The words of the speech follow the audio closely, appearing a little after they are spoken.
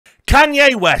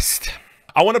Kanye West.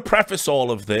 I want to preface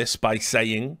all of this by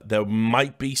saying there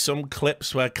might be some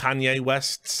clips where Kanye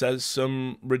West says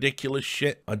some ridiculous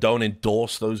shit. I don't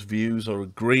endorse those views or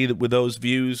agree with those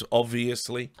views,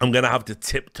 obviously. I'm going to have to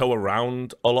tiptoe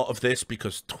around a lot of this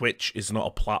because Twitch is not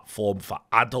a platform for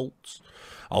adults.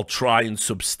 I'll try and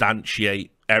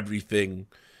substantiate everything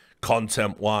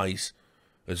content-wise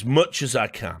as much as I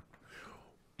can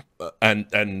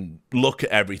and look at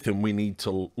everything we need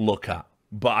to look at.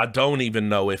 But I don't even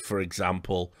know if, for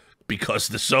example, because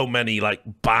there's so many like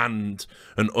banned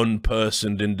and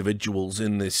unpersoned individuals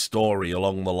in this story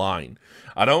along the line,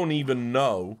 I don't even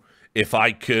know if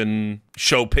I can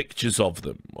show pictures of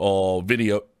them or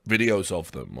videos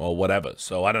of them or whatever.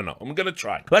 So I don't know. I'm going to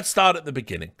try. Let's start at the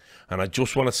beginning. And I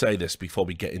just want to say this before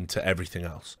we get into everything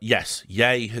else. Yes,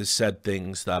 Ye has said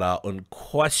things that are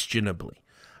unquestionably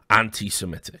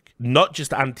anti-Semitic. Not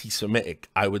just anti-Semitic,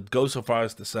 I would go so far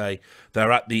as to say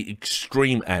they're at the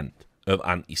extreme end of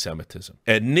anti-Semitism.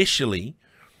 Initially,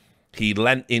 he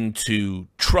lent into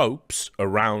tropes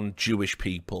around Jewish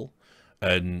people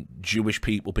and Jewish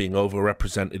people being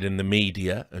overrepresented in the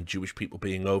media and Jewish people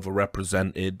being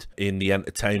overrepresented in the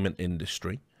entertainment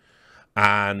industry.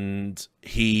 And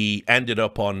he ended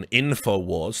up on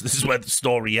InfoWars. This is where the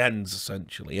story ends,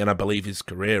 essentially, and I believe his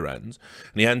career ends.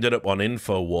 And he ended up on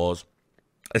InfoWars,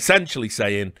 essentially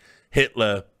saying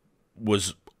Hitler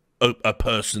was a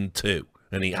person too,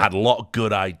 and he had a lot of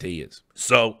good ideas.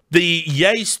 So the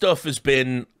Ye stuff has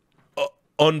been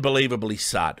unbelievably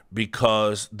sad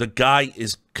because the guy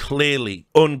is clearly,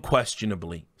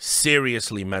 unquestionably,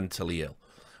 seriously mentally ill.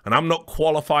 And I'm not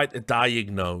qualified to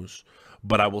diagnose,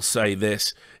 but I will say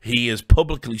this, he has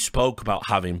publicly spoke about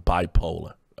having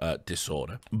bipolar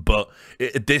disorder. But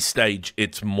at this stage,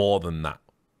 it's more than that,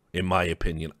 in my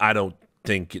opinion. I don't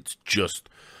think it's just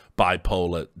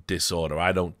bipolar disorder.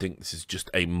 I don't think this is just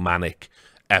a manic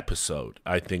episode.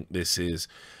 I think this is,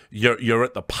 you're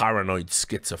at the paranoid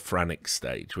schizophrenic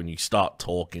stage when you start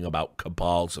talking about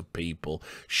cabals of people,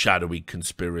 shadowy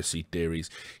conspiracy theories.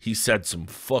 He said some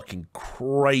fucking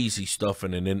crazy stuff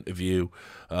in an interview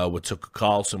with Tucker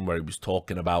Carlson where he was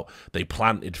talking about they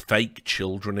planted fake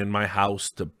children in my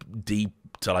house to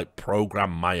like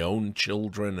program my own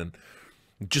children and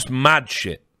just mad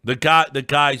shit. The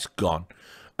guy's gone,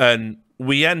 and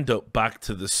we end up back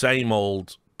to the same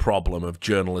old problem of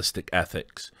journalistic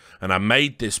ethics. And I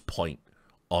made this point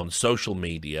on social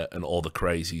media and all the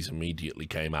crazies immediately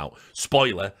came out.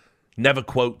 Spoiler, never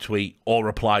quote tweet or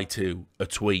reply to a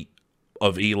tweet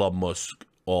of Elon Musk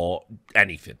or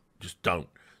anything. Just don't.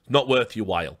 It's not worth your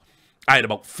while. I had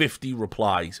about 50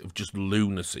 replies of just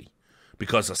lunacy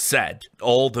because I said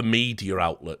all the media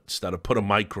outlets that have put a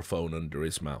microphone under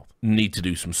his mouth need to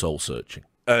do some soul searching.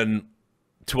 And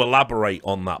to elaborate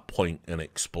on that point and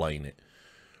explain it,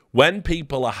 when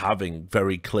people are having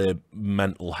very clear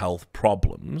mental health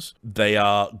problems, they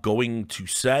are going to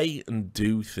say and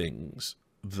do things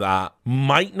that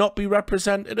might not be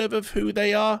representative of who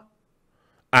they are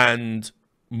and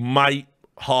might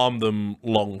harm them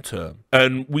long term.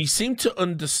 And we seem to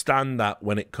understand that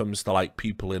when it comes to like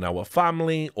people in our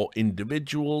family or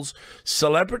individuals.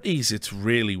 Celebrities, it's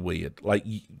really weird. Like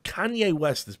Kanye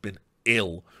West has been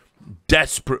ill,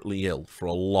 desperately ill for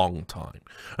a long time.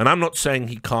 And I'm not saying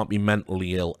he can't be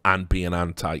mentally ill and be an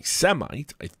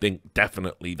anti-Semite. I think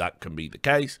definitely that can be the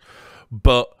case.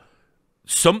 But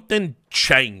something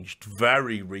changed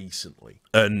very recently.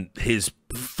 And his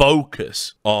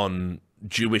focus on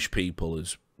Jewish people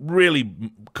has really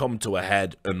come to a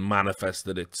head and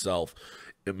manifested itself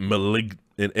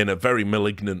in a very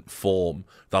malignant form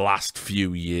the last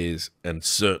few years and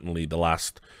certainly the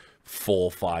last 4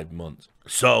 or 5 months.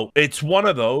 So it's one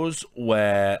of those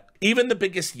where even the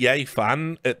biggest Ye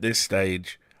fan at this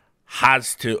stage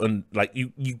has to, like,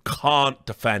 you can't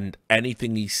defend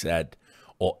anything he said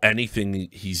or anything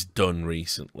he's done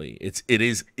recently. It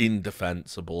is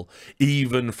indefensible,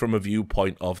 even from a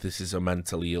viewpoint of this is a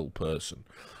mentally ill person.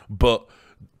 But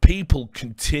people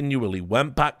continually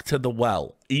went back to the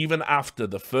well, even after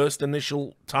the first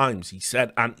initial times he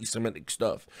said anti-Semitic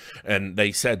stuff. And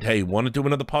they said, hey, want to do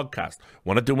another podcast?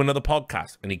 Want to do another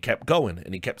podcast? And he kept going,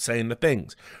 and he kept saying the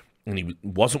things. And he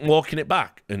wasn't walking it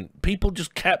back. And people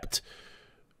just kept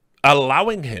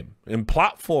allowing him and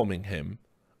platforming him.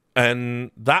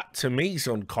 And that, to me, is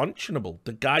unconscionable.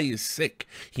 The guy is sick.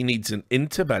 He needs an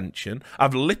intervention.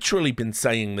 I've literally been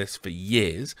saying this for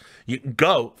years. You can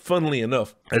go, funnily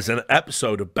enough, as an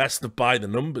episode of Best of By the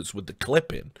Numbers with the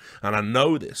clip in. And I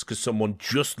know this because someone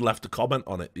just left a comment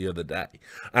on it the other day.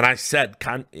 And I said,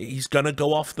 he's going to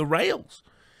go off the rails.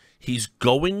 He's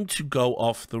going to go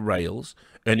off the rails.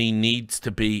 and he needs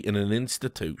to be in an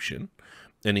institution,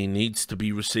 and he needs to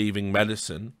be receiving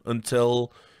medicine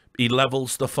until he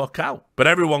levels the fuck out. But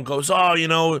everyone goes, oh, you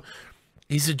know,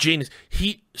 he's a genius.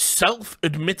 He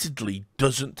self-admittedly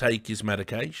doesn't take his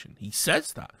medication. He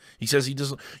says that. He says he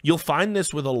doesn't. You'll find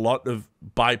this with a lot of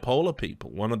bipolar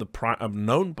people. I've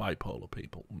known bipolar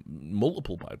people,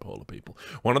 multiple bipolar people.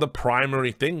 One of the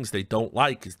primary things they don't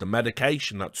like is the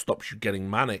medication that stops you getting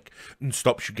manic and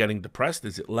stops you getting depressed.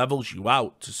 Is it levels you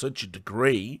out to such a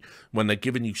degree when they're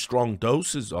giving you strong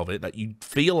doses of it that you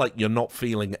feel like you're not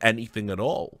feeling anything at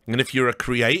all. And if you're a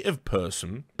creative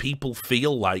person, people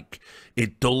feel like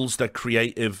it dulls their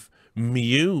creative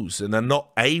muse, and they're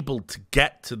not able to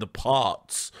get to the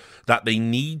parts that they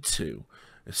need to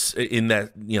in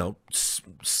their, you know,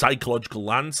 psychological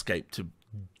landscape to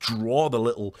draw the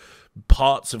little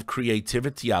parts of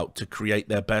creativity out to create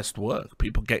their best work.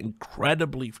 People get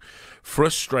incredibly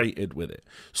frustrated with it.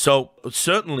 So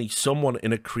certainly someone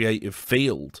in a creative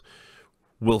field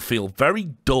will feel very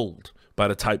dulled by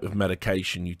the type of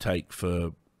medication you take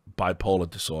for bipolar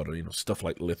disorder, you know, stuff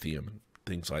like lithium and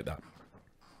things like that.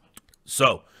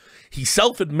 So he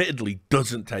self-admittedly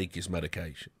doesn't take his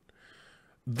medication.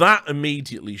 That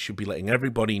immediately should be letting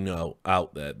everybody know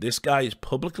out there. This guy is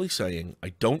publicly saying, I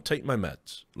don't take my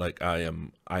meds. Like I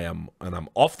am, and I'm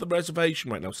off the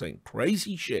reservation right now saying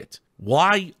crazy shit.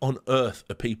 Why on earth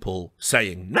are people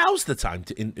saying, now's the time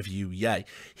to interview Ye?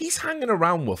 He's hanging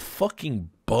around with fucking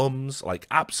bums, like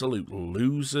absolute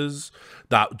losers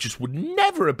that just would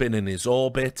never have been in his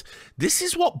orbit. This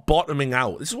is what bottoming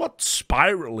out, this is what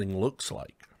spiraling looks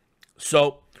like.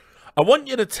 So I want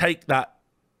you to take that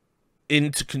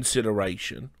into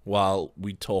consideration while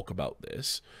we talk about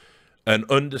this and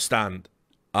understand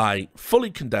I fully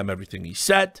condemn everything he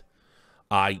said.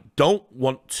 I don't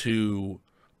want to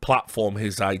platform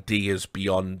his ideas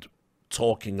beyond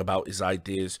talking about his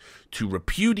ideas to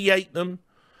repudiate them.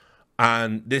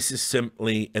 And this is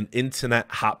simply an internet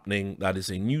happening that is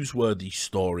a newsworthy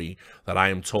story that I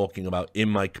am talking about in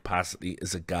my capacity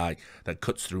as a guy that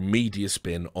cuts through media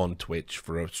spin on Twitch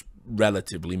for a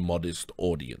relatively modest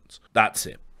audience. That's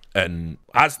it. And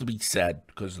has to be said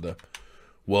because of the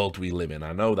world we live in.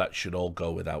 I know that should all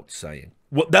go without saying.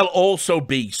 Well, there'll also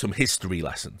be some history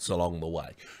lessons along the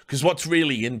way. Because what's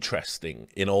really interesting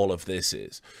in all of this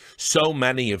is so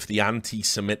many of the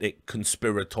anti-Semitic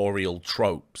conspiratorial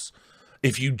tropes,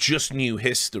 if you just knew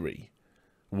history,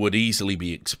 would easily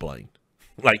be explained.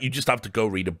 Like, you just have to go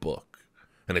read a book,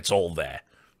 and it's all there.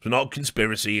 It's not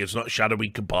conspiracy, it's not shadowy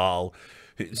cabal.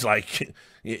 It's like,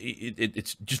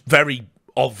 it's just very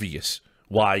obvious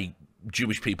why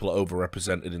Jewish people are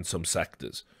overrepresented in some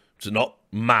sectors. It's not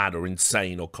mad or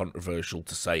insane or controversial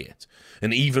to say it.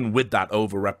 And even with that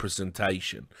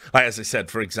overrepresentation, like as I said,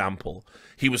 for example,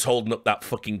 he was holding up that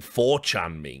fucking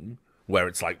 4chan meme where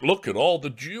it's like, look at all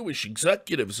the Jewish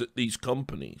executives at these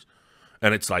companies.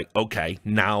 And it's like, okay,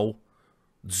 now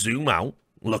zoom out,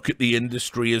 look at the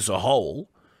industry as a whole,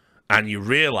 and you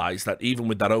realize that even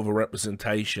with that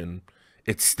overrepresentation,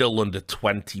 it's still under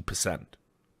 20%.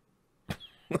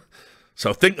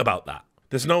 So think about that.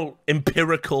 There's no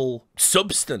empirical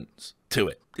substance to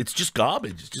it. It's just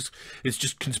garbage. It's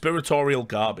just conspiratorial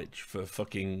garbage for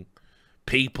fucking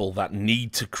people that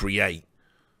need to create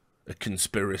a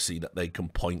conspiracy that they can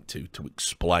point to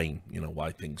explain, you know,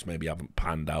 why things maybe haven't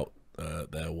panned out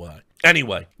their way.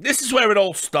 Anyway, this is where it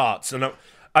all starts, and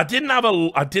I didn't have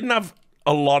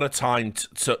a lot of time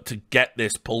to get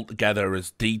this pulled together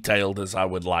as detailed as I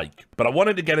would like. But I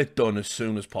wanted to get it done as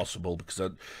soon as possible because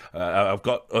I've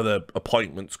got other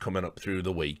appointments coming up through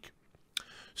the week.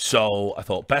 So I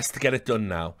thought best to get it done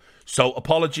now. So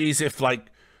apologies if,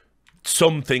 like,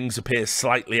 some things appear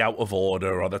slightly out of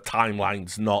order or the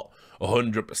timeline's not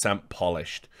 100%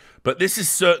 polished. But this is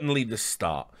certainly the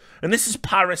start. And this is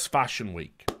Paris Fashion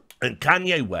Week. And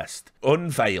Kanye West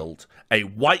unveiled a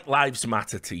White Lives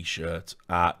Matter t-shirt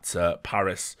at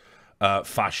Paris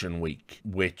Fashion Week,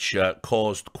 which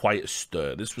caused quite a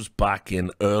stir. This was back in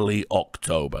early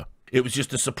October. It was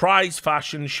just a surprise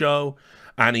fashion show,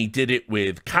 and he did it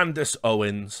with Candace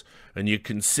Owens, and you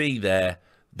can see there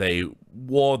they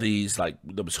wore these, like,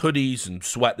 there was hoodies and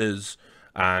sweaters,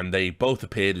 and they both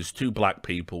appeared as two black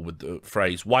people with the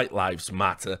phrase White Lives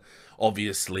Matter,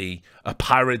 obviously a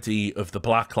parody of the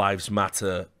Black Lives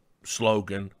Matter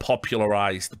slogan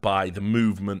popularized by the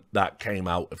movement that came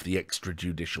out of the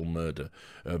extrajudicial murder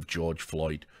of George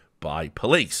Floyd by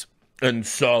police. And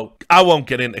so I won't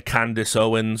get into Candace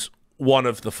Owens, one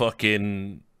of the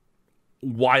fucking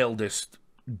wildest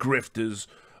grifters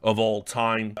of all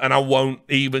time. And I won't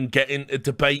even get into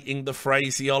debating the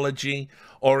phraseology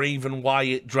or even why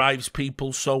it drives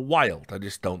people so wild. I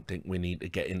just don't think we need to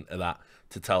get into that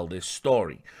to tell this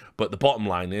story. But the bottom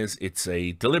line is, it's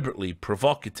a deliberately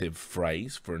provocative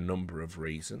phrase for a number of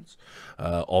reasons.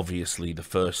 Obviously, the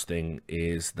first thing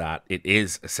is that it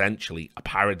is essentially a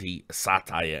parody, a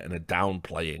satire, and a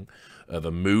downplaying of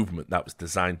a movement that was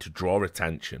designed to draw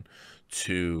attention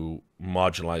to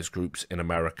marginalized groups in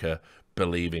America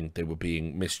believing they were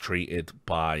being mistreated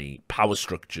by power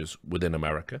structures within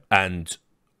America. And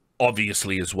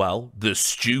obviously, as well, the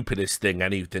stupidest thing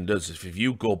anything does is if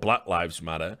you go Black Lives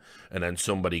Matter and then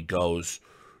somebody goes,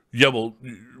 yeah, well,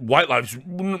 white lives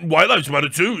matter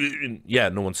too. And yeah,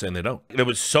 no one's saying they don't. There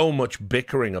was so much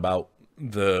bickering about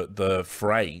the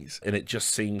phrase, and it just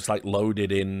seems like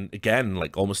loaded in, again,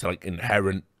 like almost like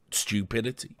inherent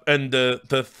stupidity. And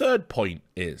the third point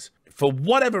is, for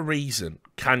whatever reason,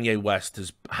 Kanye West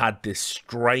has had this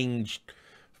strange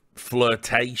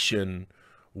flirtation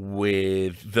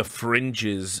with the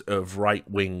fringes of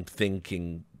right-wing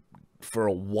thinking for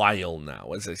a while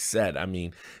now. As I said, I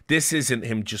mean, this isn't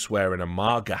him just wearing a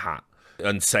MAGA hat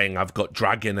and saying, I've got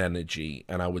dragon energy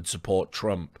and I would support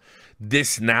Trump.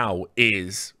 This now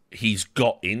is, he's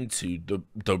got into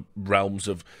the realms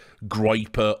of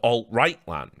Groyper alt-right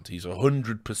land. He's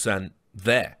 100%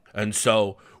 there. And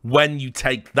so when you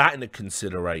take that into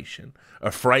consideration,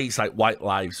 a phrase like white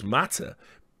lives matter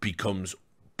becomes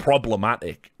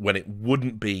problematic when it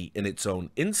wouldn't be in its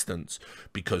own instance,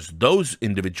 because those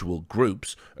individual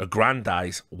groups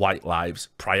aggrandize white lives,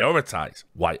 prioritize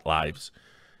white lives,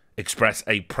 express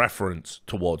a preference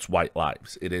towards white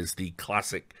lives. It is the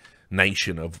classic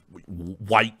nation of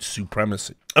white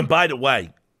supremacy. And by the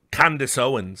way, Candace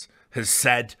Owens has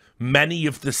said many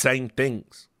of the same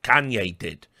things Kanye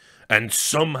did, and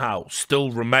somehow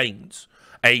still remains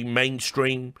a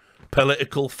mainstream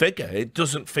political figure. It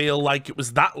doesn't feel like it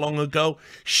was that long ago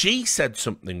she said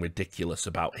something ridiculous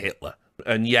about Hitler,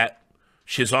 and yet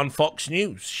she's on Fox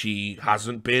News. She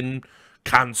hasn't been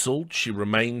cancelled. She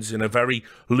remains in a very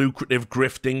lucrative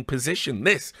grifting position.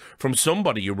 This from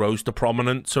somebody who rose to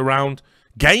prominence around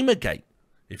Gamergate,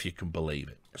 if you can believe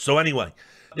it. So anyway,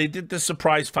 they did the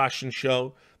surprise fashion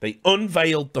show. They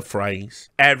unveiled the phrase.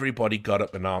 Everybody got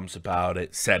up in arms about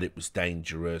it, said it was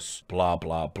dangerous, blah,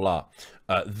 blah, blah.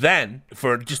 Then,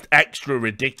 for just extra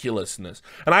ridiculousness,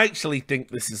 and I actually think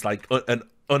this is like an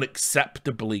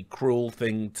unacceptably cruel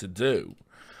thing to do,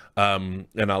 and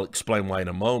I'll explain why in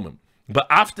a moment. But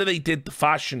after they did the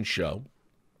fashion show,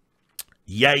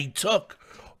 Ye took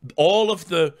all of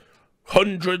the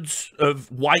hundreds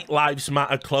of White Lives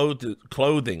Matter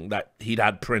clothing that he'd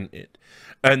had printed,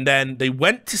 and then they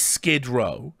went to Skid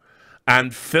Row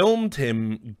and filmed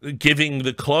him giving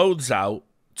the clothes out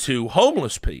to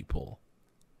homeless people,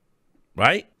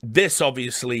 right? This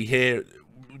obviously here,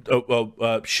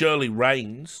 Shirley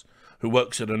Raines, who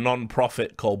works at a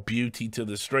non-profit called Beauty to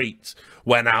the Streets,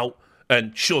 went out,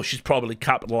 and sure, she's probably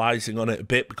capitalizing on it a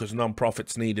bit because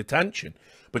non-profits need attention,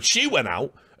 but she went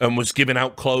out and was giving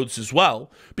out clothes as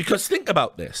well. Because think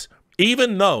about this.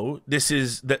 Even though this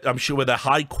is, I'm sure, they're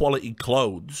high-quality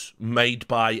clothes made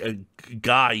by a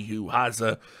guy who has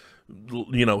a,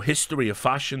 you know, history of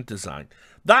fashion design,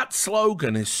 that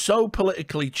slogan is so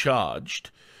politically charged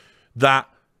that,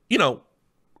 you know,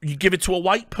 you give it to a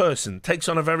white person, it takes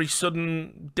on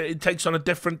a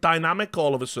different dynamic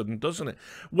all of a sudden, doesn't it?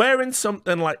 Wearing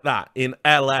something like that in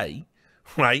LA,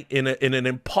 right, in an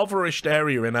impoverished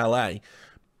area in LA,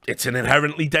 it's an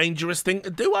inherently dangerous thing to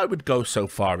do. I would go so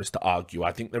far as to argue.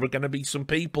 I think there are going to be some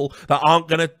people that aren't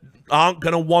going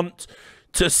to want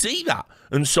to see that.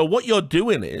 And so what you're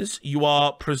doing is you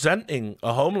are presenting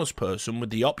a homeless person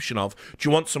with the option of, do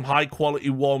you want some high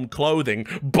quality warm clothing?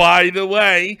 By the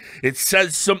way, it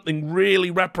says something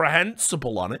really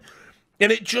reprehensible on it.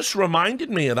 And it just reminded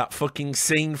me of that fucking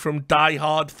scene from Die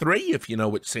Hard 3, if you know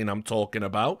which scene I'm talking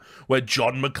about, where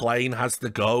John McClane has to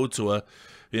go to a,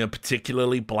 you know,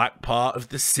 particularly black part of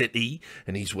the city,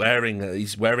 and he's wearing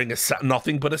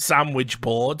nothing but a sandwich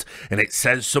board, and it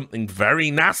says something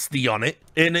very nasty on it,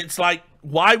 and it's like,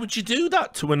 why would you do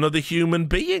that to another human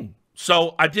being?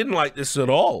 So I didn't like this at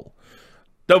all.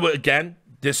 Though again,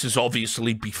 this is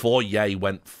obviously before Ye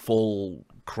went full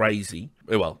crazy.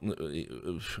 Well,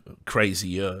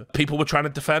 crazier. People were trying to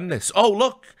defend this. Oh,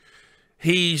 look,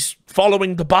 he's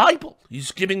following the Bible.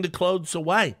 He's giving the clothes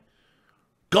away.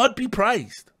 God be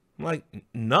praised. I'm like,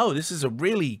 no, this is a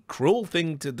really cruel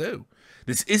thing to do.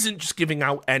 This isn't just giving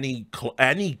out any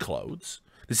clothes.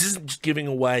 This isn't just giving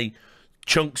away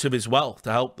chunks of his wealth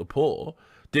to help the poor.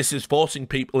 This is forcing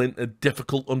people into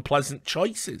difficult, unpleasant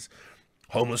choices.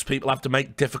 Homeless people have to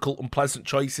make difficult and pleasant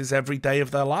choices every day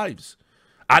of their lives.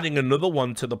 Adding another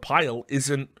one to the pile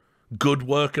isn't good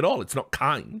work at all. It's not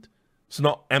kind. It's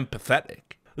not empathetic.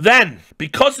 Then,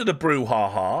 because of the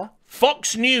brouhaha,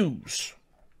 Fox News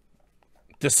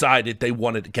decided they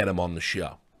wanted to get him on the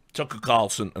show. Tucker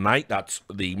Carlson tonight, that's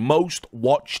the most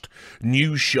watched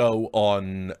news show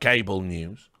on cable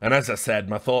news. And as I said,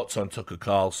 my thoughts on Tucker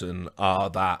Carlson are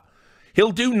that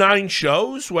he'll do 9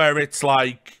 shows where it's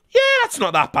like, yeah, it's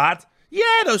not that bad. Yeah,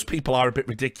 those people are a bit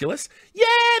ridiculous. Yeah,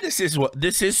 this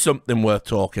is something worth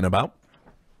talking about.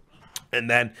 And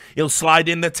then he'll slide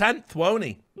in the 10th, won't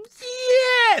he?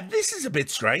 Yeah, this is a bit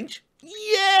strange.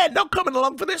 Yeah, not coming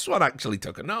along for this one, actually,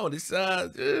 Tucker. No, this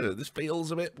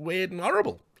feels a bit weird and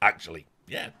horrible, actually.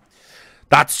 Yeah.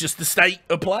 That's just the state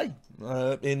of play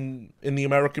in the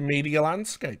American media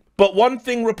landscape. But one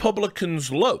thing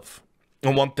Republicans love,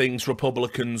 and one thing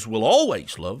Republicans will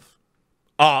always love,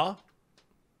 are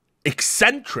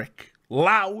eccentric,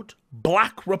 loud,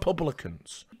 black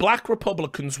Republicans. Black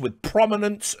Republicans with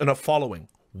prominence and a following.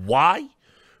 Why?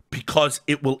 Because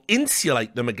it will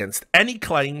insulate them against any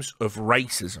claims of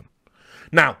racism.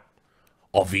 Now,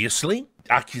 obviously,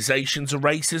 accusations of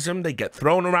racism, they get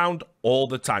thrown around all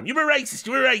the time. You're a racist,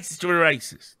 you're a racist, you're a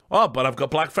racist. Oh, but I've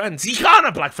got black friends. You can't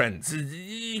have black friends.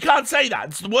 You can't say that.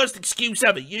 It's the worst excuse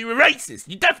ever. You're a racist.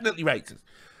 You're definitely racist.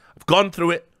 I've gone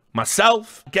through it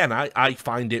myself. Again, I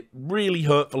find it really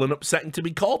hurtful and upsetting to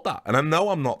be called that. And I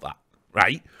know I'm not that,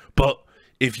 right? But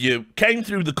if you came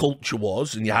through the culture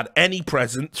wars and you had any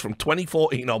presence from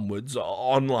 2014 onwards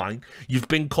online, you've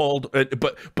been called,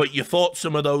 but you thought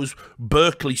some of those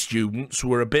Berkeley students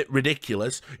were a bit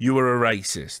ridiculous, you were a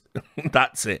racist.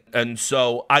 That's it. And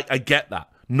so I get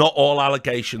that. Not all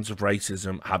allegations of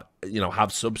racism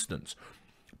have substance.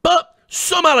 But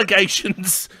some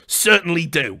allegations certainly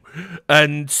do.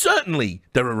 And certainly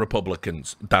there are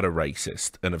Republicans that are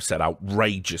racist and have said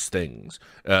outrageous things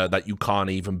that you can't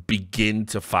even begin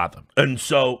to fathom. And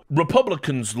so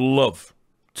Republicans love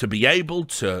to be able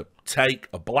to take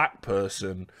a black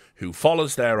person who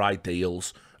follows their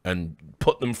ideals and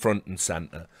put them front and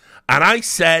center. And I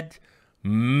said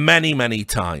many, many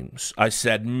times,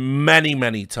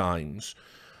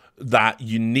 that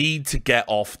you need to get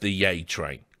off the Ye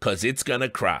train, because it's going to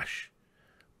crash.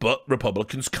 But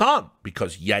Republicans can't,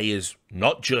 because Ye is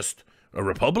not just a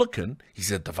Republican,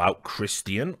 he's a devout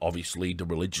Christian. Obviously, the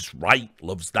religious right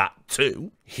loves that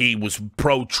too. He was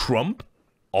pro-Trump.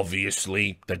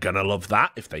 Obviously, they're going to love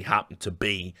that if they happen to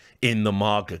be in the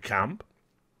MAGA camp.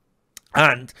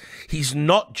 And he's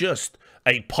not just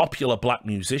a popular black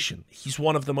musician. He's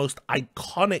one of the most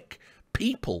iconic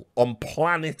people on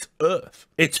planet Earth.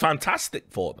 It's fantastic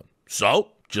for them.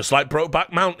 So, just like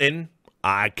Brokeback Mountain,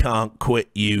 I can't quit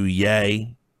you,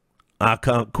 Ye. I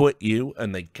can't quit you.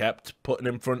 And they kept putting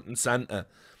him front and center.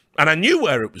 And I knew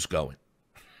where it was going.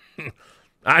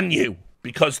 I knew.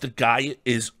 Because the guy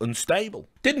is unstable.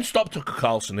 Didn't stop Tucker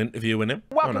Carlson interviewing him.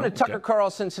 Welcome to Tucker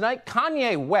Carlson tonight.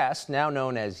 Kanye West, now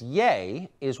known as Ye,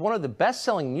 is one of the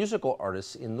best-selling musical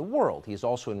artists in the world. He has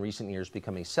also in recent years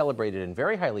become a celebrated and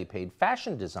very highly paid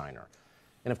fashion designer.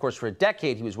 And of course, for a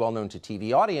decade, he was well known to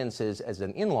TV audiences as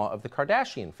an in-law of the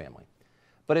Kardashian family.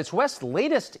 But it's West's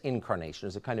latest incarnation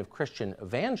as a kind of Christian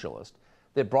evangelist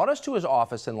that brought us to his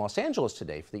office in Los Angeles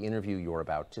today for the interview you're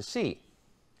about to see.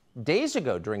 Days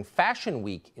ago, during Fashion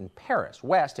Week in Paris,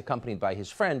 West, accompanied by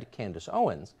his friend Candace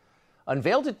Owens,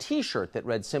 unveiled a T-shirt that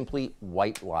read simply,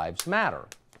 "White Lives Matter."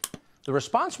 The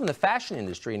response from the fashion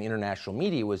industry and international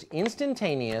media was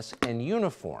instantaneous and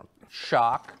uniform.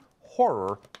 Shock,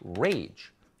 horror,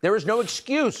 rage. "There is no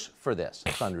excuse for this,"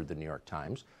 thundered the New York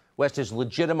Times. "West is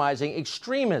legitimizing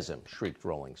extremism," shrieked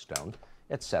Rolling Stone,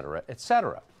 etc.,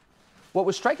 etc. What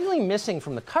was strikingly missing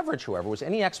from the coverage, however, was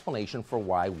any explanation for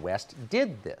why West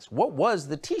did this. What was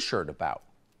the T-shirt about?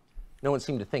 No one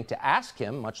seemed to think to ask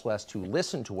him, much less to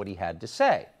listen to what he had to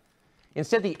say.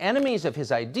 Instead, the enemies of his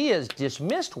ideas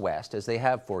dismissed West, as they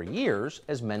have for years,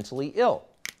 as mentally ill.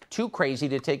 Too crazy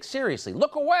to take seriously.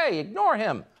 Look away, ignore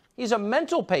him. He's a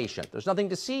mental patient. There's nothing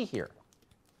to see here.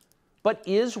 But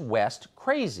is West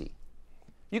crazy?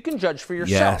 You can judge for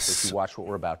yourself if you watch what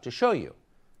we're about to show you.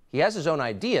 He has his own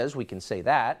ideas, we can say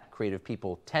that. Creative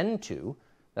people tend to.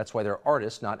 That's why they're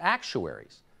artists, not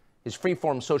actuaries. His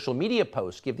free-form social media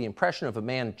posts give the impression of a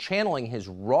man channeling his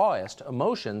rawest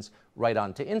emotions right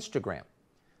onto Instagram.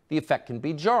 The effect can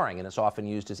be jarring, and is often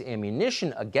used as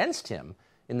ammunition against him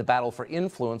in the battle for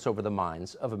influence over the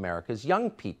minds of America's young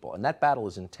people, and that battle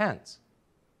is intense.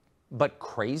 But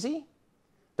crazy?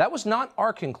 That was not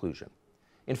our conclusion.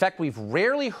 In fact, we've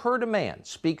rarely heard a man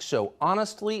speak so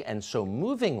honestly and so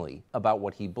movingly about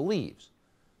what he believes.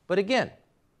 But again,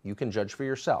 You can judge for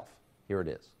yourself. Here it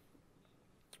is.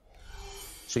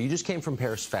 So you just came from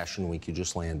Paris Fashion Week. You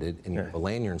just landed, and you have a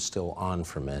lanyard still on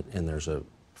from it, and there's a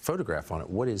photograph on it.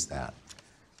 What is that?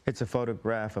 It's a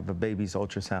photograph of a baby's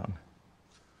ultrasound.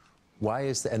 Why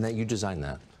is that? And that you designed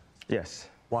that? Yes.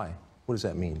 Why? What does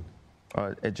that mean?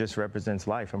 It just represents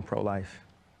life. I'm pro-life.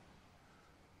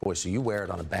 Boy, so you wear it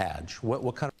on a badge.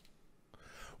 What kind of...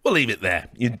 We'll leave it there.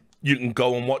 You can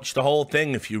go and watch the whole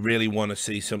thing if you really want to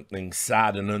see something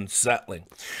sad and unsettling.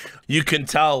 You can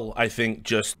tell, I think,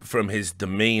 just from his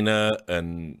demeanor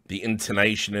and the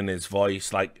intonation in his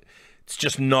voice, like, it's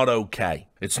just not okay.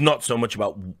 It's not so much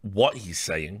about what he's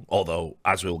saying, although,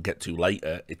 as we'll get to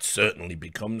later, it certainly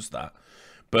becomes that.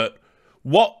 But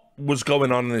what was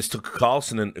going on in this Tucker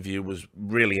Carlson interview was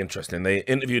really interesting. They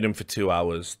interviewed him for 2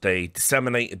 hours. They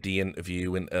disseminated the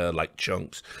interview in like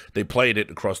chunks. They played it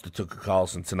across the Tucker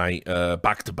Carlson Tonight,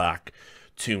 back to back,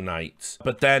 2 nights.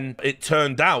 But then it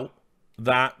turned out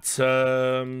that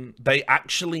they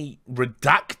actually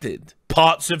redacted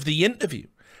parts of the interview.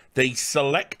 They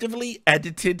selectively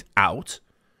edited out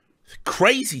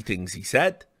crazy things he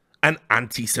said and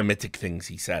anti-Semitic things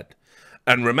he said.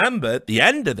 And remember, at the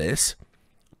end of this,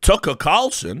 Tucker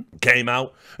Carlson came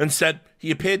out and said,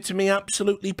 he appeared to me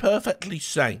absolutely perfectly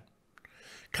sane.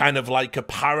 Kind of like a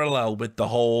parallel with the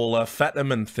whole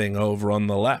Fetterman thing over on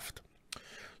the left.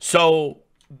 So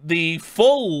the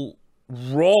full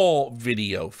raw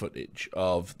video footage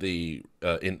of the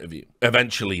interview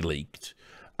eventually leaked.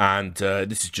 And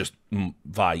this is just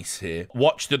Vice here.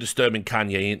 Watch the disturbing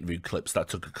Kanye interview clips that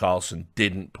Tucker Carlson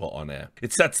didn't put on air.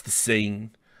 It sets the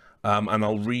scene. And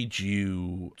I'll read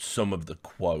you some of the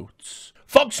quotes.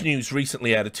 Fox News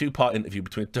recently aired a 2-part interview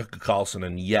between Tucker Carlson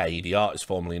and Ye, the artist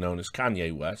formerly known as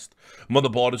Kanye West.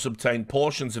 Motherboard has obtained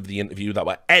portions of the interview that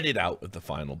were edited out of the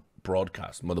final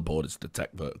broadcast. Motherboard is the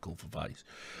tech vertical for Vice.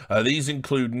 These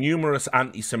include numerous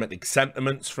anti-Semitic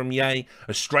sentiments from Ye,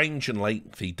 a strange and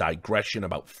lengthy digression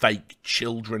about fake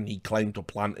children he claimed were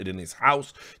planted in his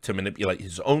house to manipulate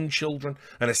his own children,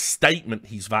 and a statement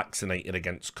he's vaccinated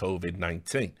against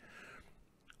COVID-19.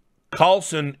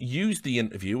 Carlson used the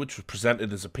interview, which was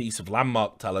presented as a piece of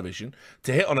landmark television,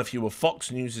 to hit on a few of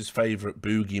Fox News' favourite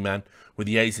boogeymen, with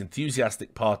Ye's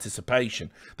enthusiastic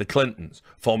participation, the Clintons,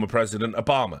 former President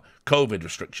Obama, COVID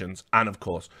restrictions, and of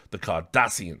course, the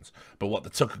Kardashians. But what the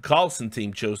Tucker Carlson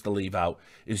team chose to leave out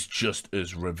is just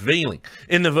as revealing.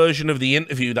 In the version of the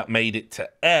interview that made it to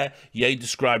air, Ye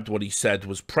described what he said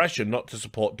was pressure not to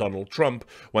support Donald Trump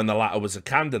when the latter was a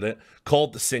candidate,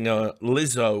 called the singer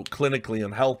Lizzo clinically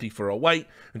unhealthy for her weight,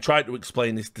 and tried to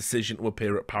explain his decision to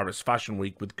appear at Paris Fashion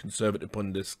Week with conservative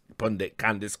pundit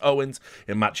Candace Owens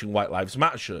in matching White Lives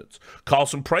Matter shirts.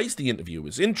 Carlson praised the interview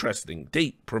as interesting,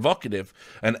 deep, provocative,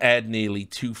 and aired nearly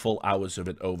 2 full hours of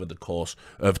it over the course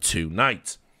of 2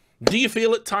 nights. Do you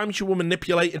feel at times you were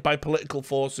manipulated by political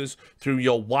forces through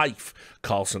your wife?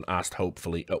 Carlson asked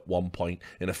hopefully at one point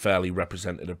in a fairly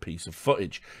representative piece of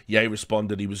footage. Ye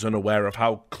responded he was unaware of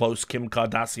how close Kim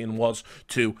Kardashian was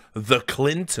to the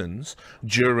Clintons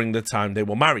during the time they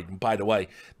were married. And by the way,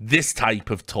 this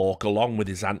type of talk, along with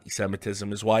his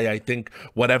anti-Semitism, is why I think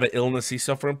whatever illness he's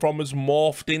suffering from has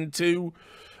morphed into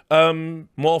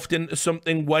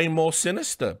something way more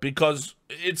sinister. Because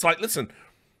it's like, listen,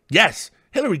 yes,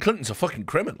 Hillary Clinton's a fucking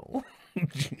criminal.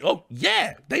 Oh,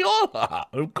 yeah, they all are.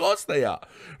 Of course they are,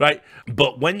 right?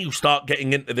 But when you start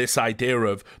getting into this idea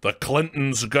of the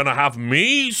Clintons are going to have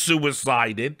me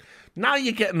suicided, now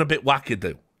you're getting a bit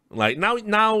wackadoo. Like,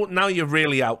 now you're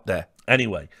really out there.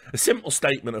 Anyway, a simple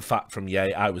statement of fact from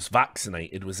Ye, I was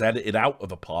vaccinated, was edited out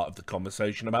of a part of the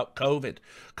conversation about COVID.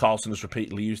 Carlson has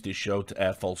repeatedly used his show to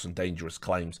air false and dangerous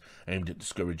claims aimed at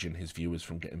discouraging his viewers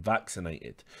from getting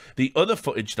vaccinated. The other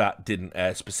footage that didn't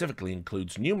air specifically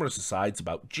includes numerous asides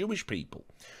about Jewish people.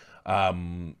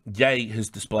 Ye has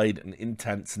displayed an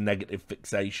intense negative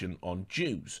fixation on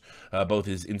Jews. Both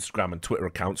his Instagram and Twitter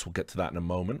accounts, we'll get to that in a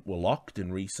moment, were locked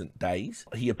in recent days.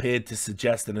 He appeared to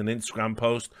suggest in an Instagram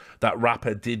post that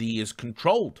rapper Diddy is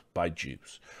controlled by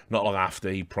Jews. Not long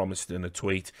after, he promised in a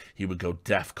tweet he would go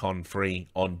DEFCON free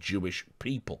on Jewish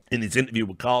people. In his interview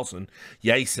with Carlson,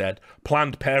 Ye said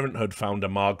Planned Parenthood founder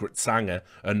Margaret Sanger,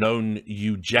 a known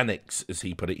eugenics, as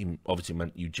he put it, he obviously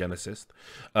meant eugenicist,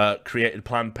 created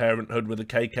Planned Parenthood with the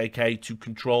KKK to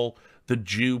control the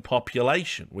Jew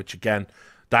population, which again,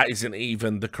 that isn't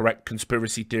even the correct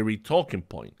conspiracy theory talking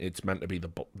point. It's meant to be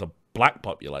the black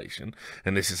population,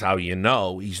 and this is how you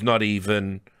know he's not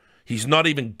even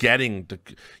getting the,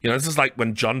 you know, this is like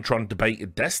when JonTron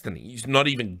debated Destiny. He's not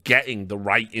even getting the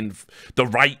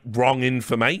wrong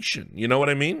information. You know what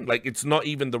I mean? Like, it's not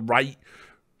even the right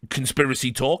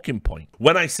conspiracy talking point.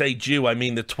 When I say Jew, I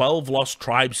mean the 12 lost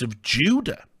tribes of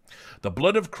Judah. The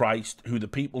blood of Christ, who the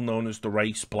people known as the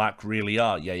race black really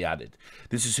are, Ye added.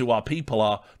 This is who our people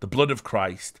are, the blood of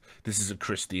Christ. This is a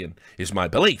Christian, is my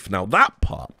belief. Now, that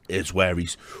part is where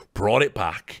he's brought it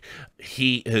back.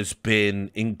 He has been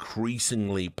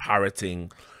increasingly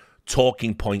parroting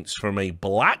talking points from a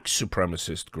black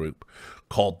supremacist group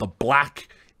called the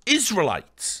Black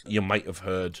Israelites. You might have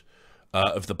heard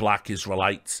of the Black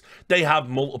Israelites. They have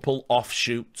multiple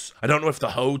offshoots. I don't know if the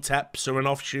Hoteps are an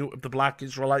offshoot of the Black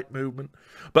Israelite movement,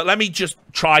 but let me just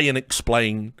try and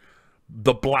explain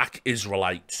the Black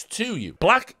Israelites to you.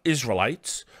 Black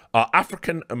Israelites are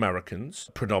African Americans,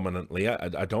 predominantly.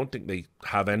 I don't think they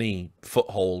have any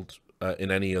foothold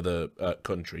in any other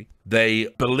country. They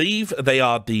believe they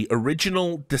are the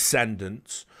original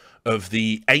descendants of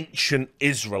the ancient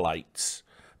Israelites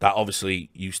that obviously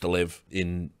used to live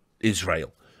in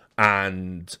Israel,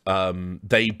 and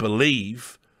they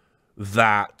believe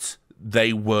that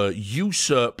they were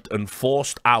usurped and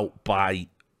forced out by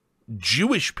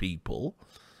Jewish people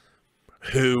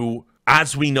who,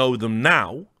 as we know them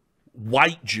now,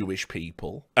 white Jewish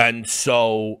people, and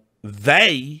so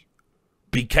they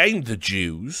became the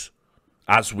Jews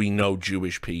as we know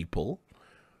Jewish people,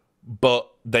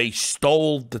 but they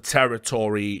stole the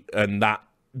territory and that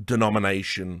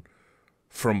denomination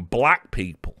from black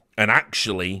people. And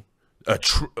actually,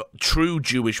 true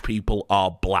Jewish people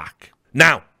are black.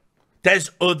 Now,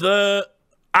 there's other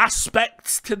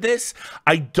aspects to this.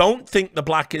 I don't think the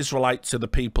Black Israelites are the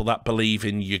people that believe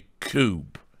in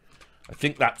Yaqub. I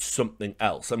think that's something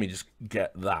else. Let me just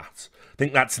get that. I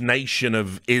think that's Nation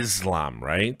of Islam,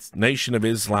 right? Nation of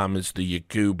Islam is the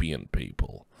Yaqubian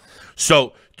people.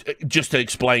 So, just to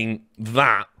explain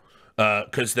that,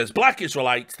 because there's Black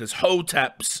Israelites, there's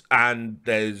Hoteps, and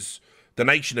there's the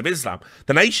Nation of Islam.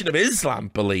 The Nation of Islam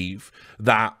believe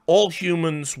that all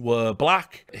humans were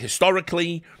black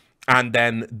historically, and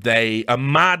then a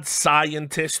mad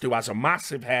scientist who has a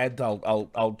massive head.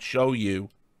 I'll show you.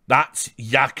 That's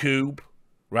Yaqub,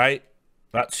 right?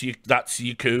 That's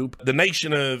Yaqub. The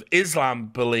Nation of Islam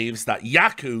believes that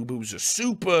Yaqub, who's a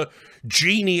super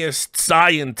genius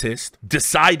scientist,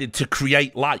 decided to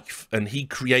create life, and he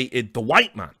created the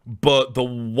white man. But the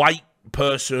white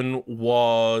person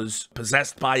was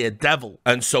possessed by a devil,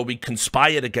 and so we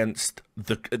conspired against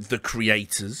the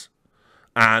creators,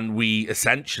 and we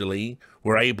essentially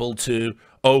were able to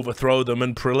overthrow them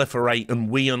and proliferate, and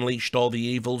we unleashed all the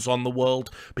evils on the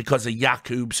world because of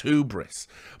Yaqub's hubris.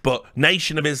 But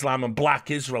Nation of Islam and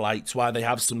Black Israelites, while they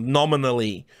have some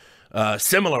nominally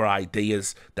similar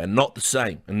ideas, they're not the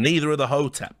same, and neither are the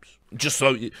Hoteps, just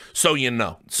so you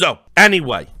know. So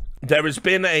anyway, there has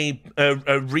been a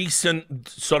recent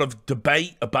sort of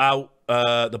debate about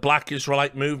the Black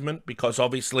Israelite movement, because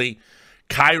obviously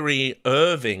Kyrie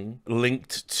Irving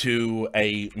linked to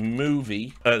a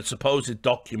movie, a supposed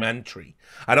documentary.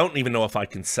 I don't even know if I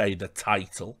can say the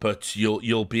title, but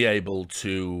you'll be able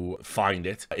to find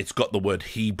it. It's got the word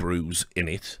Hebrews in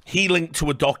it. He linked to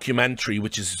a documentary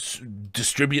which is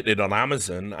distributed on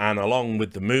Amazon, and along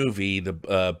with the movie,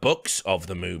 the books of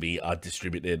the movie are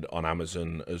distributed on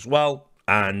Amazon as well.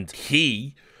 And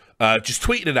he just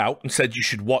tweeted it out and said you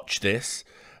should watch this.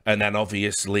 And then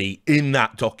obviously in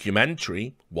that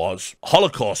documentary was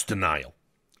Holocaust denial.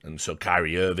 And so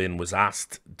Kyrie Irving was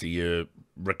asked, do you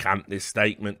recant this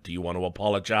statement? Do you want to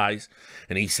apologize?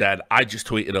 And he said, I just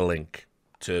tweeted a link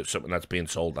to something that's being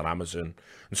sold on Amazon.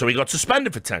 And so he got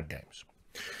suspended for 10 games.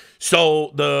 So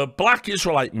the Black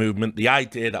Israelite movement, the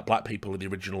idea that black people are the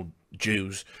original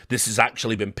Jews, this has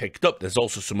actually been picked up. There's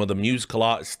also some other musical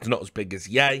artists, not as big as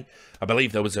Ye. I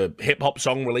believe there was a hip-hop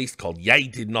song released called Ye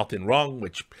Did Nothing Wrong,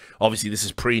 which obviously this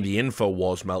is pre the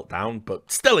InfoWars meltdown,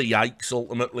 but still a yikes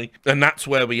ultimately. And that's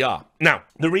where we are. Now,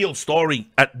 the real story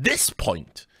at this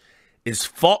point is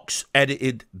Fox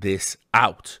edited this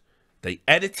out. They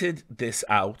edited this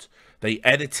out. They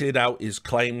edited out his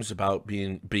claims about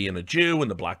being a Jew and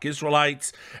the Black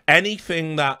Israelites.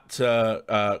 Anything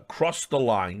that crossed the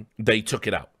line, they took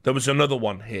it out. There was another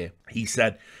one here. He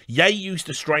said, Ye used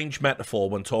a strange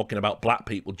metaphor when talking about black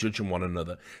people judging one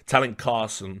another, telling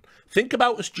Carson, think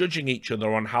about us judging each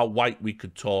other on how white we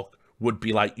could talk would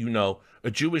be like, you know, a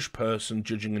Jewish person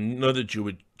judging another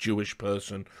Jewish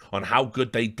person on how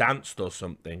good they danced or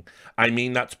something. I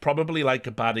mean, that's probably like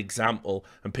a bad example,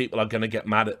 and people are going to get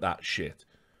mad at that shit.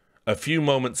 A few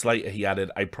moments later, he added,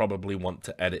 I probably want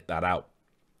to edit that out.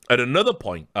 At another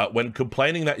point, when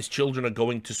complaining that his children are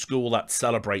going to school that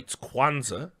celebrates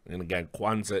Kwanzaa, and again,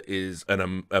 Kwanzaa is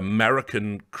an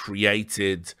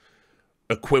American-created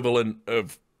equivalent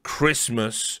of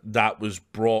Christmas that was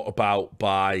brought about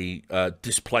by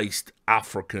displaced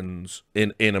Africans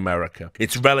in America.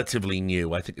 It's relatively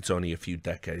new. I think it's only a few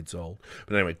decades old.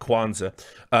 But anyway, Kwanzaa.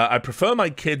 I prefer my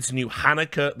kids' new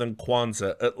Hanukkah than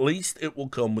Kwanzaa. At least it will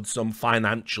come with some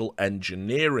financial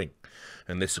engineering.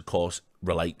 And this, of course,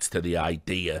 relates to the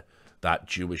idea that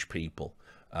Jewish people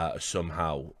are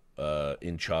somehow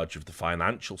in charge of the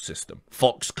financial system.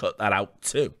 Fox cut that out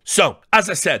too. So, as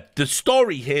I said, the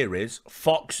story here is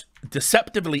Fox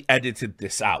deceptively edited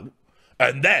this out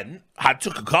and then had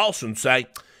Tucker Carlson say,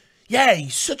 yeah,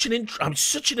 he's such I'm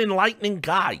such an enlightening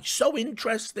guy, so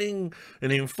interesting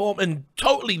and informed and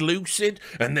totally lucid,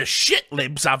 and the shit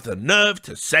libs have the nerve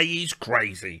to say he's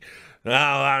crazy.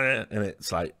 And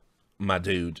it's like, my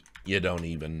dude, you don't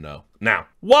even know. Now,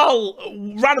 while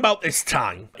round about this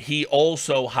time, he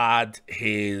also had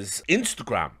his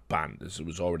Instagram banned, as it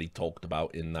was already talked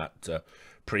about in that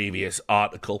previous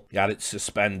article. He had it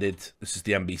suspended. This is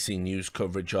the NBC News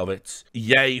coverage of it.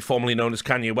 Ye, formerly known as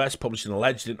Kanye West, published an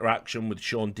alleged interaction with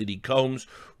Sean Diddy Combs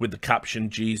with the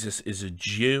caption, "Jesus is a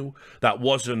Jew." That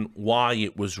wasn't why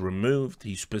it was removed.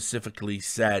 He specifically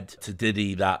said to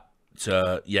Diddy that,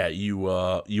 yeah, you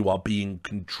are being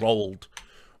controlled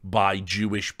by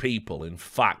Jewish people. In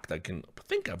fact, I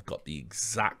think I've got the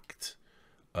exact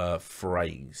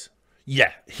phrase.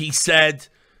 Yeah, he said,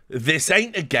 "This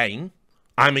ain't a game.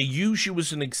 I'ma use you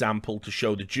as an example to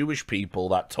show the Jewish people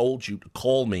that told you to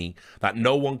call me, that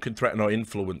no one can threaten or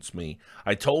influence me.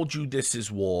 I told you this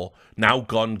is war. Now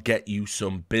gone get you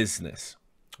some business."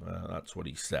 That's what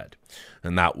he said.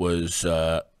 And that was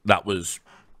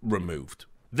removed.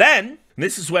 Then,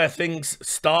 this is where things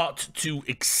start to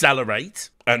accelerate,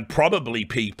 and probably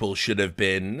people should have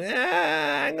been,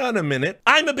 hang on a minute,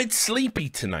 I'm a bit sleepy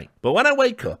tonight. But when I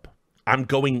wake up, I'm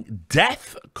going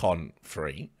DEFCON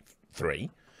 3,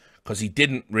 because he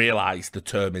didn't realize the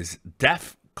term is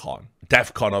DEFCON.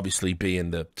 DEFCON obviously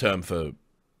being the term for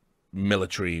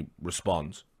military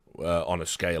response on a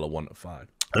scale of 1 to 5.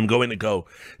 I'm going to go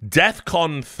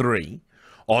DEFCON 3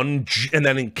 on, and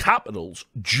then in capitals,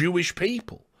 Jewish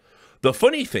people. The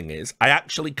funny thing is, I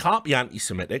actually can't be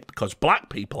anti-Semitic because black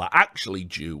people are actually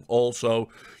Jew. Also,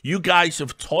 you guys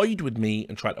have toyed with me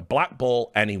and tried to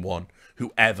blackball anyone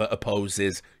who ever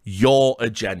opposes your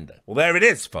agenda. Well, there it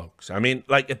is, folks. I mean,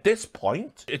 like, at this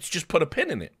point, it's just put a pin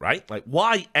in it, right? Like,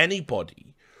 why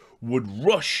anybody would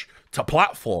rush to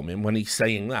platform him when he's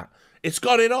saying that? It's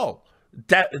got it all.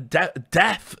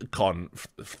 DEFCON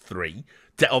 3,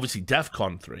 obviously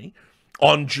DEFCON 3,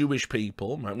 on Jewish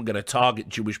people. I'm going to target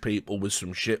Jewish people with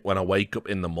some shit when I wake up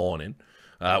in the morning.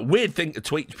 Weird thing to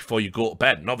tweet before you go to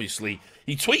bed. And obviously,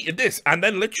 he tweeted this and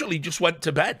then literally just went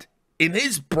to bed. In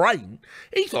his brain,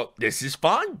 he thought, this is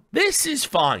fine. This is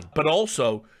fine. But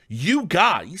also, you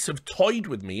guys have toyed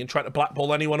with me and tried to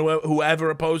blackball anyone who ever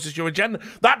opposes your agenda.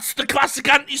 That's the classic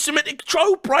anti-Semitic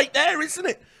trope right there, isn't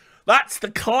it? That's the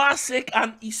classic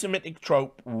anti-Semitic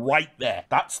trope right there.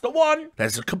 That's the one.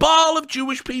 There's a cabal of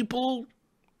Jewish people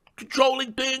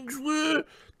controlling things.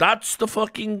 That's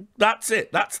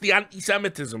it. That's the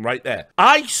anti-Semitism right there.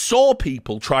 I saw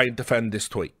people try and defend this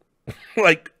tweet.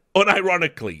 Like,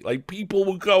 unironically. Like, people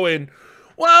were going,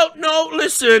 well, no,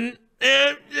 listen.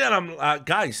 And I'm like,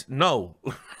 guys, no.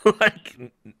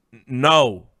 Like,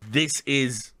 no. This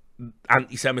is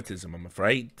anti-Semitism, I'm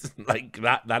afraid. Like,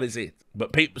 that is it.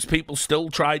 But people still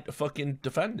tried to fucking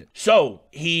defend it. So,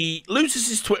 he loses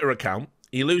his Twitter account.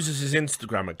 He loses his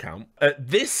Instagram account. At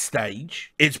this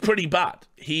stage, it's pretty bad.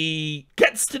 He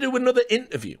gets to do another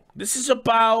interview. This is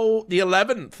about the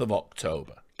 11th of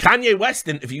October. Kanye West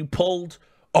interview pulled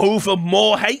over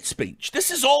more hate speech. This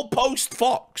is all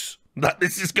post-Fox that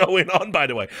this is going on, by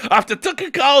the way. After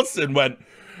Tucker Carlson went,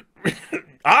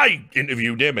 I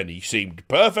interviewed him and he seemed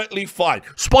perfectly fine.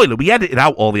 Spoiler, we edited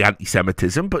out all the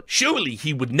anti-Semitism, but surely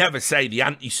he would never say the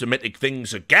anti-Semitic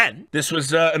things again. This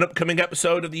was an upcoming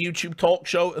episode of the YouTube talk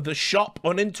show The Shop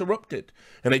Uninterrupted,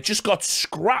 and it just got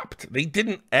scrapped. They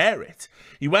didn't air it.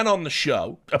 He went on the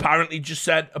show, apparently just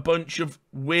said a bunch of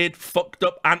weird, fucked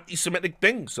up anti-Semitic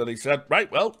things. So they said,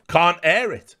 right, well, can't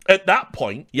air it. At that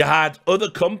point, you had other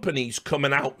companies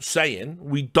coming out saying,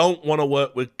 we don't want to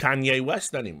work with Kanye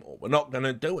West anymore. We're not going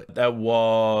to do it. There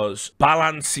was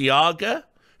Balenciaga,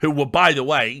 who were, by the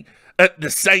way, at the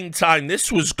same time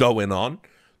this was going on,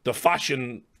 the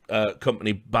fashion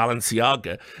company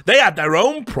Balenciaga, they had their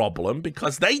own problem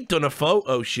because they'd done a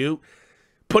photo shoot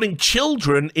putting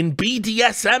children in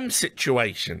BDSM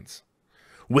situations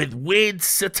with weird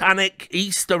satanic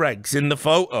Easter eggs in the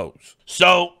photos.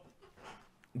 So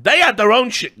they had their own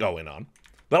shit going on.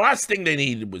 The last thing they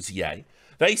needed was Ye.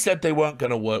 They said they weren't going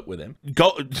to work with him.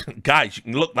 Go, guys, you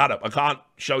can look that up. I can't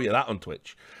show you that on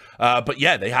Twitch. But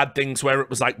yeah, they had things where it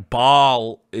was like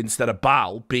Baal instead of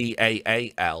Baal,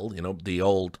 B-A-A-L, you know, the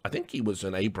old, I think he was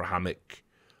an Abrahamic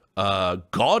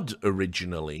god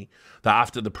originally, that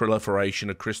after the proliferation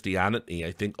of Christianity,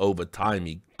 I think over time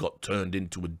he got turned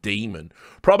into a demon,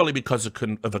 probably because of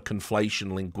a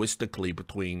conflation linguistically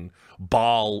between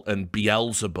Baal and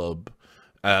Beelzebub.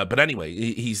 But anyway,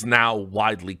 he's now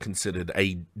widely considered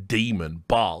a demon,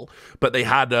 Baal. But they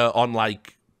had on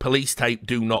like police tape,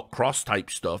 do not cross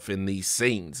type stuff in these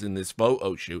scenes, in this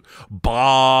photo shoot,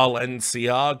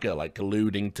 Balenciaga, like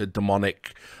alluding to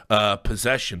demonic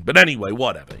possession. But anyway,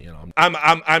 whatever, you know.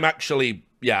 I'm actually,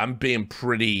 yeah, I'm being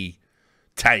pretty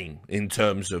tame in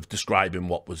terms of describing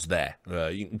what was there.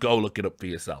 You can go look it up for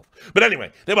yourself. But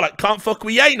anyway, they were like, can't fuck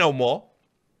with Ye no more.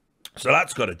 So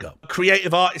that's got to go.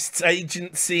 Creative Artists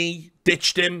Agency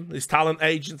ditched him. His talent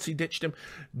agency ditched him.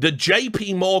 The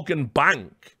JP Morgan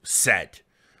Bank said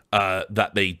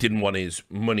that they didn't want his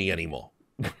money anymore.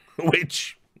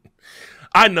 Which,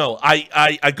 I know,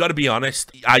 I got to be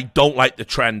honest, I don't like the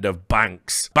trend of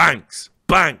banks. Banks.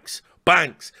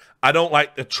 I don't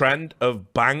like the trend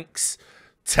of banks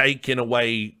taking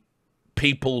away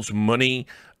people's money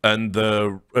and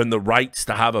the rights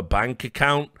to have a bank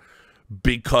account.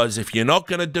 Because if you're not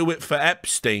going to do it for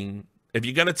Epstein, if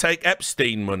you're going to take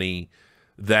Epstein money,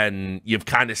 then you've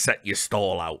kind of set your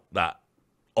stall out that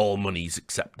all money's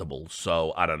acceptable.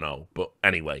 So, I don't know. But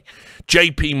anyway,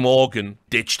 JP Morgan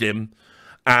ditched him.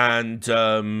 And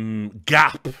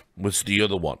Gap was the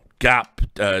other one. Gap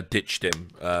ditched him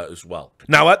as well.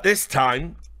 Now, at this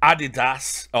time,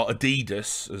 Adidas, or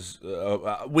Adidas, as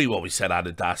we always said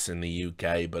Adidas in the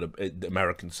UK, but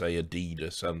Americans say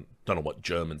Adidas. Don't know what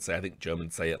Germans say. I think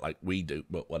Germans say it like we do,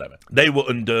 but whatever. They were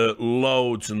under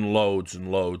loads and loads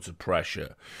and loads of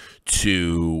pressure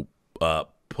to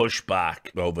push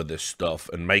back over this stuff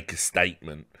and make a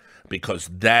statement, because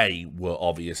they were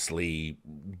obviously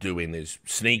doing his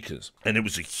sneakers. And it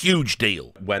was a huge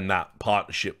deal when that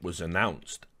partnership was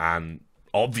announced. And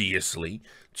obviously,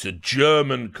 it's a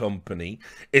German company.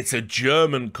 It's a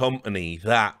German company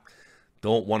that,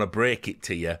 don't want to break it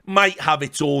to you, might have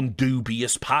its own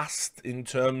dubious past in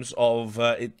terms of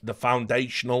the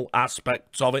foundational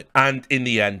aspects of it. And in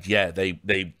the end, yeah,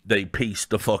 they pieced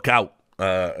the fuck out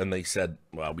and they said,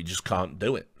 well, we just can't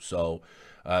do it. So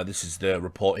this is the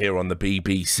report here on the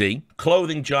BBC.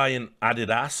 Clothing giant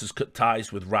Adidas has cut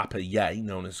ties with rapper Ye,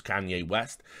 known as Kanye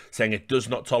West, saying it does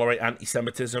not tolerate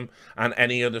anti-Semitism and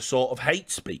any other sort of hate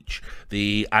speech.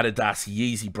 The Adidas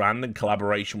Yeezy brand, in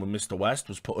collaboration with Mr. West,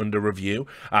 was put under review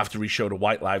after he showed a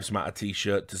White Lives Matter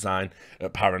t-shirt design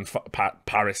at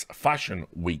Paris Fashion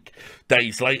Week.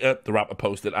 Days later, the rapper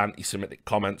posted anti-Semitic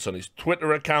comments on his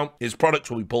Twitter account. His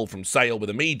products will be pulled from sale with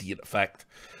immediate effect.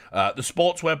 The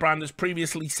sportswear brand has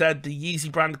previously said the Yeezy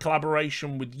brand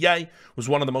collaboration with Ye was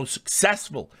one of the most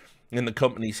successful in the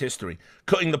company's history.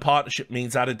 Cutting the partnership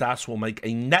means Adidas will make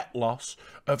a net loss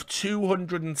of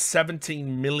 £217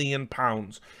 million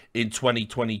in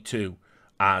 2022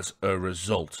 as a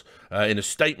result. In a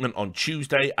statement on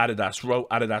Tuesday, Adidas wrote,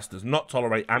 Adidas does not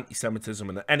tolerate anti-Semitism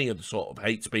and any other sort of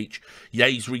hate speech.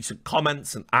 Ye's recent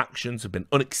comments and actions have been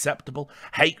unacceptable,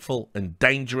 hateful, and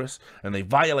dangerous, and they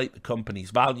violate the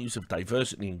company's values of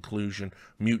diversity, inclusion,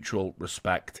 mutual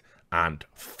respect, and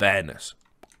fairness.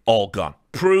 All gone.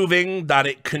 Proving that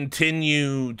it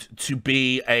continued to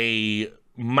be a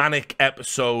manic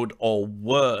episode or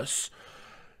worse,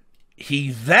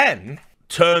 he then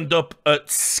turned up at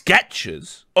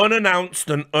Skechers, unannounced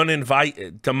and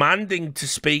uninvited, demanding to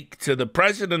speak to the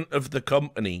president of the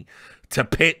company to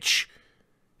pitch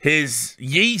his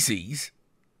Yeezys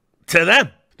to them.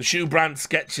 The shoe brand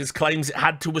Skechers claims it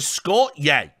had to escort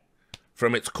Ye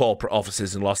from its corporate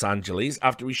offices in Los Angeles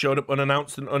after he showed up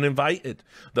unannounced and uninvited.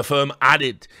 The firm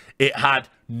added it had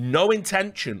no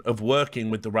intention of working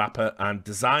with the rapper and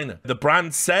designer. The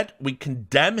brand said, we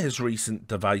condemn his recent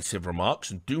divisive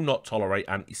remarks and do not tolerate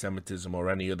anti-Semitism or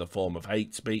any other form of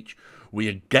hate speech. We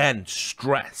again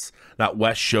stress that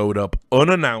West showed up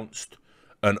unannounced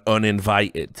and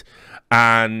uninvited.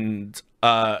 And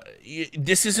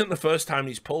this isn't the first time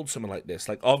he's pulled something like this.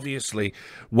 Like, obviously,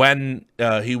 when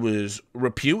he was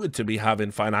reputed to be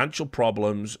having financial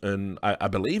problems, and I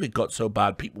believe it got so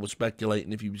bad, people were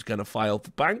speculating if he was going to file for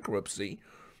bankruptcy.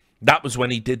 That was when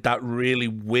he did that really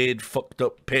weird, fucked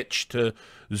up pitch to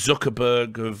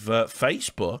Zuckerberg of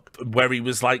Facebook, where he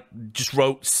was like, just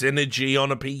wrote synergy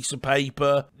on a piece of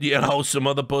paper, you know, some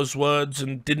other buzzwords,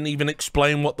 and didn't even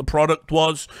explain what the product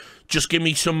was. Just give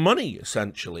me some money,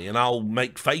 essentially, and I'll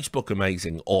make Facebook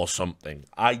amazing or something.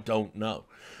 I don't know.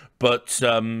 But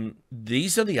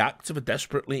these are the acts of a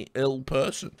desperately ill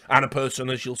person. And a person,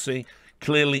 as you'll see,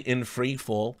 clearly in free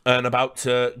fall and about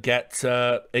to get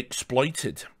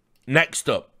exploited. Next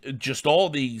up, just all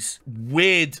these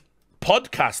weird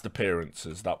podcast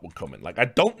appearances that were coming. Like, I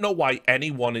don't know why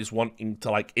anyone is wanting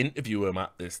to, like, interview him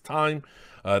at this time.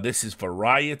 This is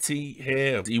Variety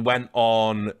here. He went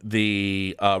on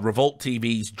the Revolt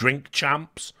TV's Drink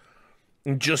Champs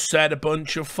and just said a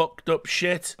bunch of fucked up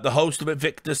shit. The host of it,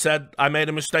 Victor, said, I made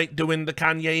a mistake doing the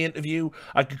Kanye interview.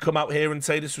 I could come out here and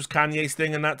say this was Kanye's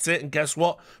thing and that's it. And guess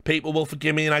what? People will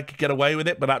forgive me and I could get away with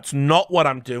it. But that's not what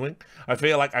I'm doing. I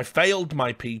feel like I failed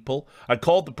my people. I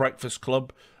called the Breakfast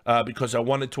Club because I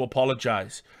wanted to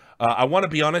apologize. I want to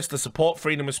be honest. I support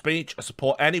freedom of speech. I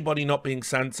support anybody not being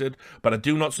censored. But I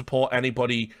do not support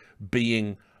anybody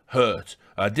being hurt.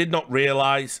 I did not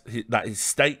realize that his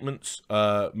statements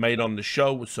made on the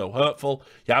show were so hurtful.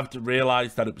 You have to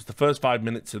realize that it was the first 5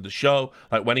 minutes of the show.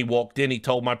 Like, when he walked in, he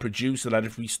told my producer that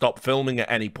if we stop filming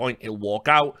at any point, he'll walk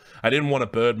out. I didn't want a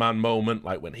Birdman moment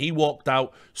like when he walked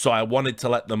out, so I wanted to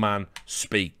let the man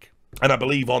speak. And I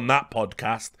believe on that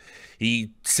podcast,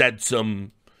 he said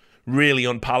some really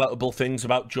unpalatable things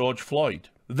about George Floyd.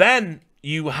 Then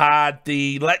you had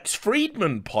the Lex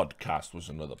Friedman podcast, was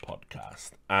another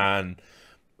podcast, and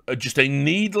just a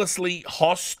needlessly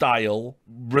hostile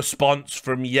response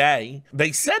from Ye.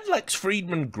 They said Lex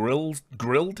Friedman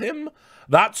grilled him.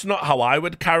 That's not how I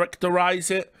would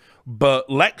characterize it, but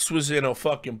Lex was in a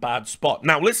fucking bad spot.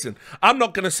 Now, listen, I'm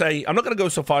not going to go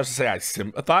so far as to say I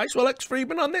sympathize with Lex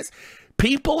Friedman on this.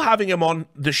 People having him on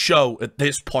the show at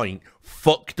this point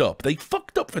fucked up. They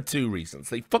fucked up for two reasons.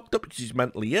 They fucked up because he's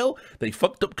mentally ill. They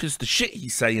fucked up because the shit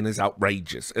he's saying is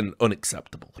outrageous and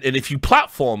unacceptable. And if you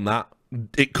platform that,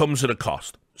 it comes at a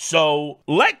cost. So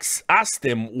Lex asked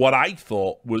him what I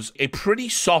thought was a pretty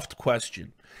soft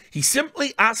question. He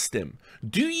simply asked him,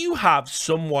 do you have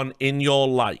someone in your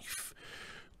life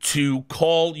to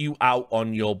call you out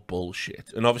on your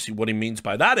bullshit? And obviously what he means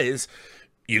by that is,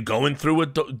 you're going through a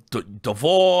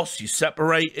divorce, you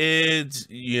separated,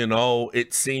 you know,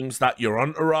 it seems that your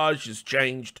entourage has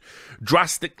changed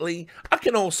drastically. I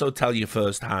can also tell you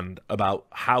firsthand about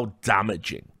how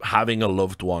damaging having a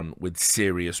loved one with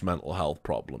serious mental health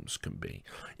problems can be.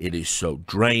 It is so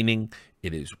draining.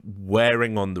 It is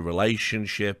wearing on the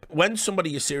relationship. When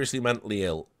somebody is seriously mentally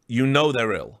ill, you know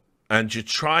they're ill and you're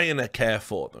trying to care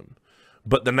for them.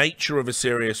 But the nature of a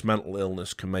serious mental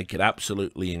illness can make it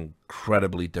absolutely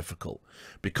incredibly difficult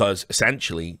because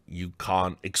essentially you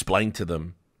can't explain to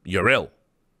them you're ill.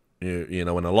 You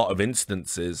know, in a lot of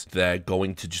instances, they're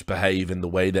going to just behave in the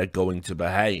way they're going to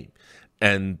behave.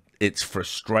 And it's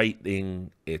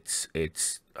frustrating, it's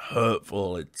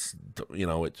hurtful, it's, you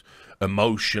know, it's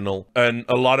emotional. And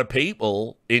a lot of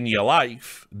people in your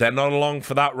life, they're not along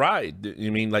for that ride. I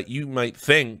mean, like, you might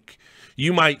think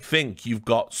you've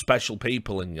got special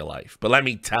people in your life, but let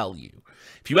me tell you,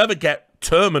 if you ever get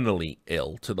terminally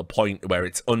ill to the point where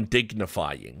it's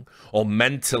undignifying, or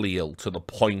mentally ill to the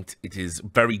point it is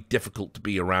very difficult to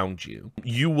be around you,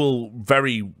 you will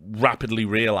very rapidly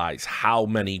realize how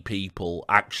many people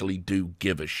actually do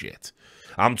give a shit.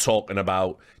 I'm talking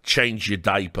about change your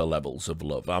diaper levels of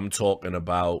love. I'm talking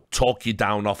about talk you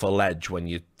down off a ledge when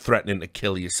you're threatening to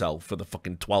kill yourself for the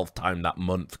fucking 12th time that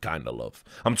month kind of love.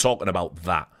 I'm talking about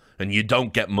that. And you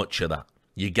don't get much of that.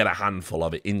 You get a handful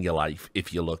of it in your life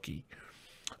if you're lucky.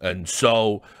 And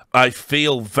so I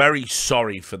feel very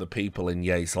sorry for the people in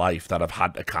Ye's life that have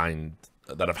had to kind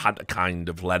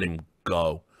of let him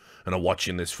go and are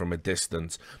watching this from a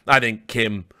distance. I think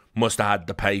Kim must have had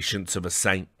the patience of a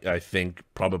saint. I think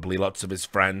probably lots of his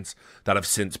friends that have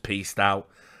since peaced out.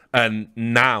 And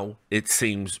now it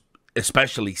seems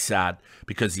especially sad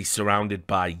because he's surrounded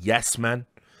by yes men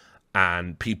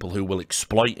and people who will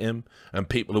exploit him and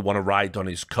people who want to ride on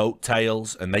his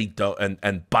coattails, and they don't,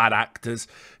 and bad actors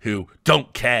who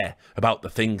don't care about the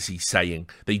things he's saying.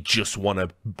 They just want to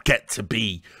get to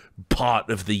be part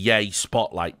of the Ye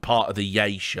spotlight, part of the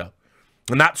Ye show.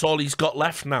 And that's all he's got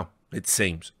left now, it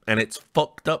seems. And it's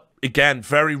fucked up. Again,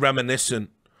 very reminiscent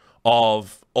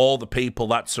of all the people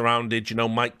that surrounded, you know,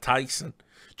 Mike Tyson.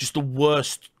 Just the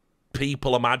worst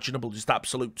people imaginable, just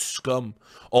absolute scum,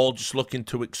 all just looking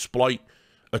to exploit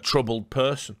a troubled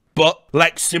person. But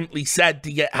Lex simply said,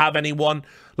 do you have anyone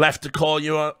left to call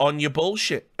you on your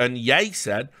bullshit? And Ye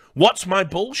said, what's my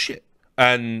bullshit?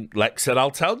 And Lex said,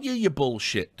 I'll tell you your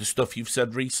bullshit. The stuff you've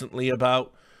said recently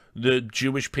about the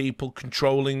Jewish people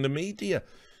controlling the media.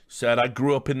 Said, I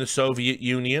grew up in the Soviet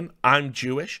Union. I'm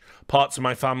Jewish. Parts of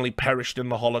my family perished in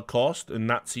the Holocaust in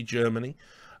Nazi Germany.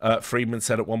 Friedman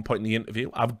said at one point in the interview.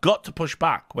 I've got to push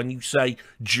back when you say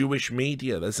Jewish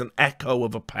media. There's an echo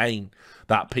of a pain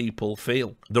that people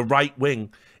feel. The right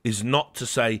wing is not to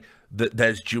say that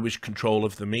there's Jewish control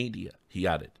of the media, he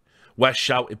added. West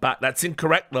shouted back, that's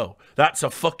incorrect though. That's a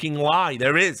fucking lie.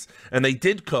 There is. And they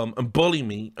did come and bully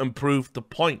me and prove the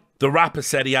point. The rapper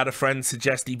said he had a friend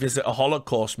suggest he visit a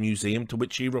Holocaust museum, to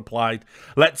which he replied,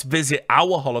 let's visit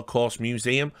our Holocaust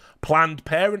museum, Planned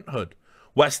Parenthood.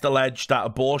 West alleged that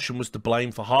abortion was to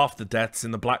blame for half the deaths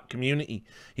in the black community.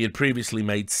 He had previously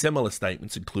made similar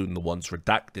statements, including the ones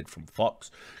redacted from Fox,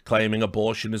 claiming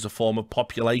abortion is a form of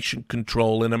population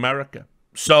control in America.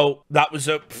 So that was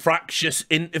a fractious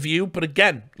interview. But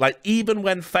again, like even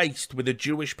when faced with a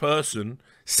Jewish person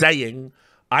saying,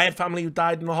 I had family who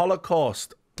died in the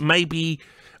Holocaust, maybe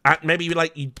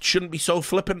like you shouldn't be so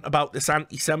flippant about this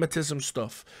anti-Semitism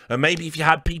stuff. And maybe if you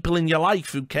had people in your life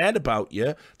who cared about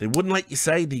you, they wouldn't let you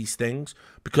say these things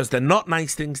because they're not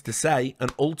nice things to say.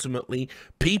 And ultimately,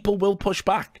 people will push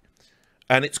back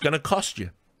and it's going to cost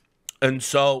you. And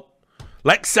so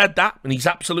Lex said that, and he's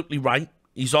absolutely right.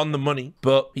 He's on the money,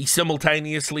 but he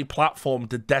simultaneously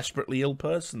platformed a desperately ill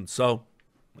person. So,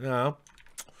 you know,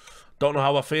 don't know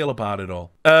how I feel about it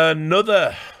all.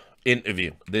 Another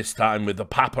interview, this time with the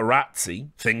paparazzi.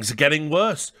 Things are getting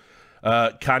worse.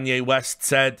 Kanye West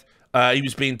said he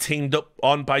was being teamed up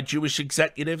on by Jewish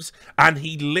executives, and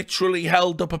he literally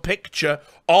held up a picture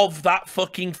of that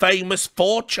fucking famous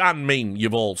 4chan meme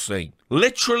you've all seen.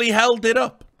 Literally held it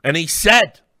up. And he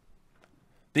said,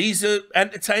 these are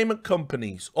entertainment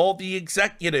companies. All the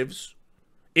executives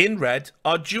in red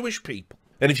are Jewish people.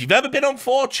 And if you've ever been on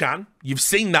 4chan, you've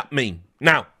seen that meme.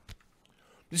 Now,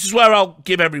 this is where I'll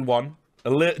give everyone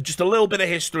just a little bit of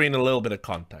history and a little bit of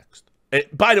context.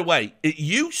 By the way, it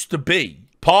used to be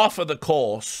par for the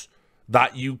course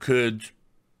that you could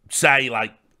say,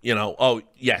 like, you know, oh,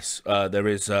 yes, there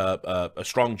is a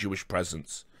strong Jewish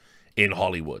presence in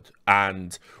Hollywood.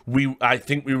 And I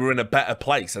think we were in a better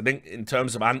place. I think in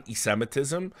terms of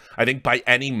anti-Semitism, I think by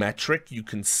any metric you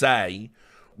can say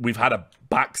we've had a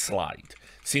backslide.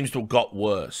 Seems to have got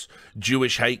worse.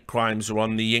 Jewish hate crimes are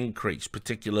on the increase,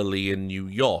 particularly in New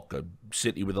York, a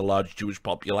city with a large Jewish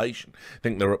population. I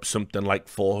think they're up something like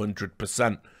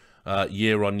 400%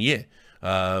 year on year,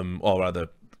 or rather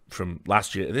from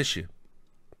last year to this year.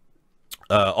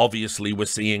 Obviously, we're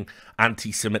seeing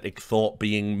anti-Semitic thought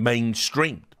being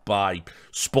mainstreamed by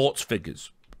sports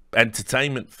figures,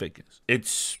 entertainment figures.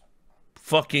 It's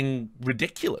fucking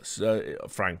ridiculous,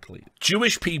 frankly.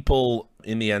 Jewish people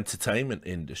in the entertainment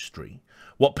industry,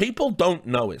 what people don't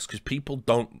know is, because people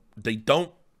don't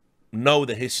know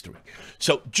the history.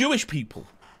 So Jewish people,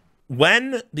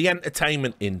 when the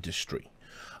entertainment industry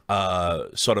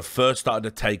sort of first started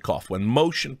to take off, when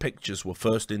motion pictures were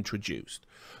first introduced,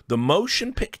 the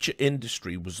motion picture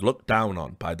industry was looked down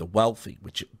on by the wealthy,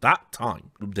 which at that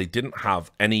time, they didn't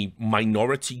have any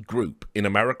minority group in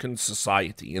American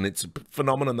society. And it's a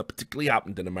phenomenon that particularly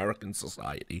happened in American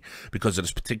society because of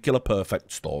this particular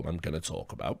perfect storm I'm going to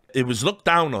talk about. It was looked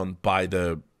down on by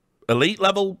the elite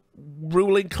level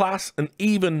ruling class and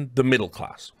even the middle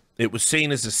class. It was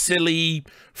seen as a silly,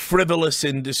 frivolous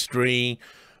industry,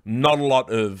 not a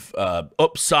lot of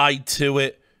upside to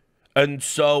it. And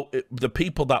so the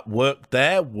people that worked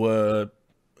there were,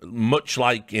 much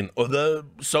like in other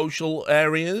social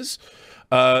areas,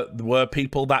 were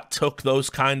people that took those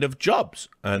kind of jobs.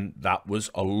 And that was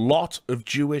a lot of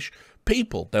Jewish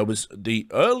people. There was the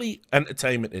early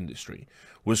entertainment industry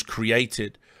was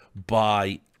created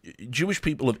by Jewish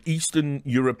people of Eastern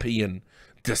European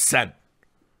descent.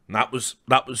 And that was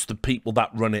the people that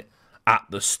run it at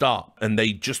the start. And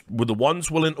they just were the ones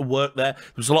willing to work there.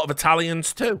 There was a lot of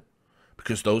Italians too,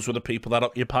 because those were the people that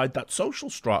occupied that social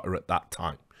strata at that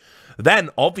time. Then,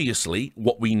 obviously,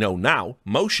 what we know now,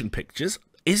 motion pictures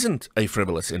isn't a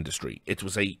frivolous industry. It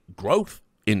was a growth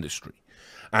industry.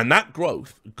 And that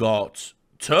growth got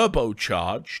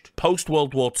turbocharged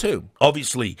post-World War II.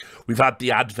 Obviously, we've had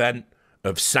the advent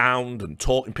of sound and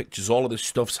talking pictures. All of this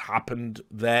stuff's happened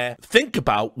there. Think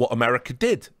about what America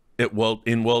did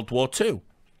in World War II.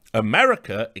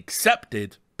 America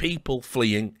accepted people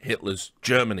fleeing Hitler's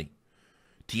Germany.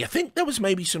 Do you think there was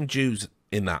maybe some Jews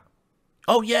in that?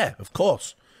 Oh, yeah, of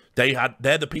course. They're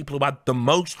the people who had the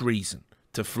most reason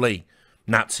to flee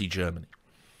Nazi Germany.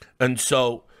 And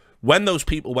so when those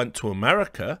people went to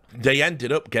America, they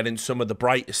ended up getting some of the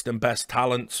brightest and best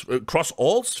talents across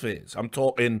all spheres. I'm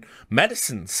talking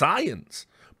medicine, science,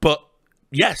 but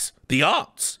yes, the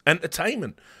arts,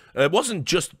 entertainment. It wasn't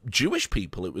just Jewish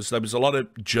people. There was a lot of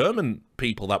German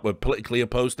people that were politically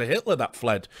opposed to Hitler that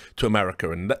fled to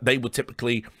America, and they were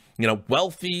typically, you know,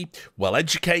 wealthy,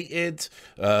 well-educated.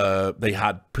 They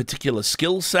had particular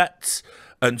skill sets,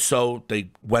 and so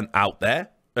they went out there.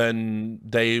 And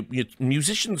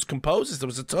musicians, composers, there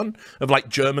was a ton of like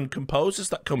German composers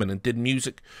that come in and did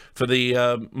music for the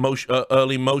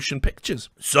early motion pictures.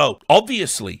 So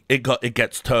obviously it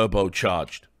gets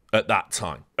turbocharged at that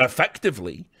time.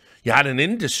 Effectively, you had an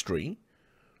industry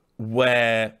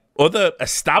where other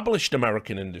established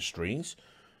American industries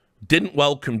didn't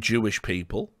welcome Jewish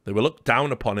people. They were looked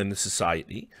down upon in the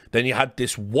society. Then you had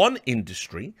this one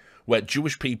industry where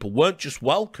Jewish people weren't just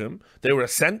welcome, they were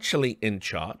essentially in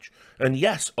charge. And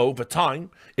yes, over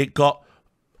time, it got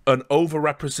an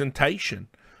overrepresentation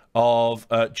of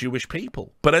Jewish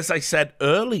people. But as I said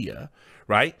earlier,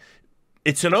 right,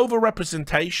 it's an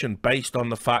overrepresentation based on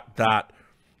the fact that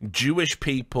Jewish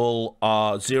people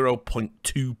are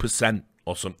 0.2%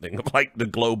 or something of like the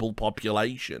global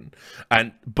population,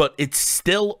 but it's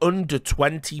still under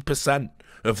 20%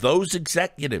 of those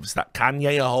executives that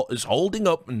Kanye is holding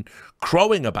up and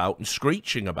crowing about and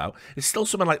screeching about. It's still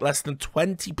something like less than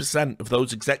 20% of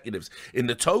those executives in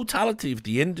the totality of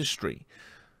the industry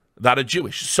that are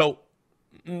Jewish. So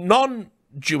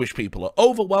non-Jewish people are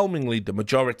overwhelmingly the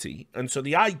majority, and so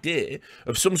the idea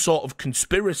of some sort of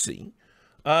conspiracy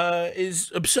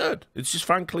is absurd. It's just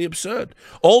frankly absurd.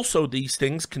 Also, these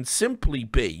things can simply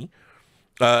be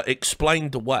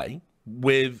explained away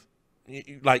with,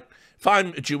 like, if I'm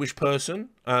a Jewish person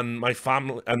and my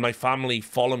family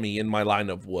follow me in my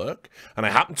line of work, and I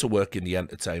happen to work in the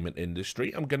entertainment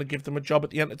industry, I'm going to give them a job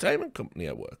at the entertainment company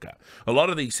I work at. A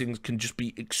lot of these things can just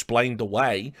be explained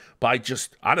away by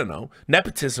just, I don't know,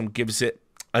 nepotism gives it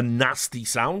a nasty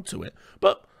sound to it,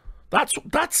 but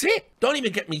that's it. Don't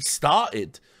even get me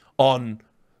started on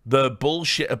the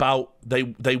bullshit about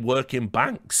they work in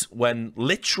banks, when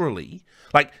literally,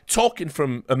 like, talking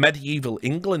from a medieval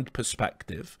England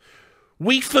perspective,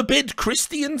 we forbid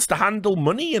Christians to handle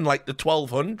money in like the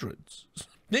 1200s. I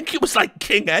think it was like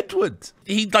King Edward.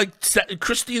 He like said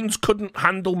Christians couldn't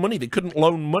handle money. They couldn't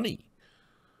loan money.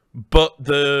 But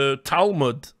the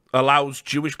Talmud allows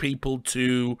Jewish people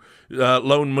to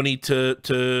loan money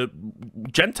to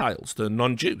Gentiles, to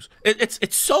non-Jews.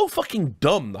 It's so fucking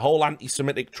dumb, the whole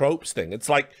anti-Semitic tropes thing. It's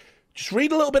like, just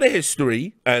read a little bit of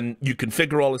history and you can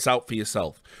figure all this out for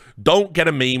yourself. Don't get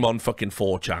a meme on fucking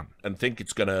 4chan and think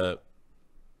it's gonna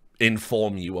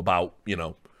inform you about, you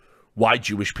know, why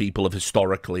Jewish people have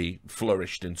historically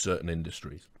flourished in certain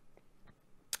industries.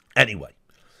 Anyway,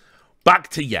 back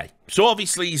to Ye. So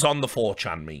obviously he's on the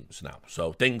 4chan memes now,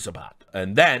 so things are bad.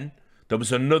 And then there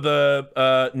was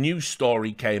another news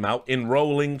story came out in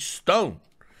Rolling Stone,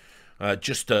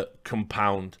 just to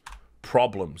compound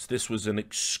problems. This was an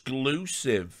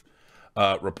exclusive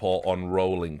report on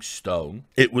Rolling Stone.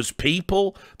 It was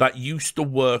people that used to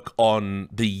work on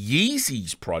the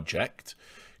Yeezys project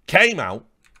came out,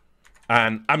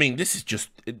 and I mean,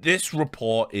 this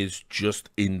report is just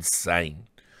insane.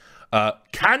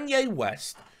 Kanye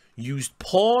West used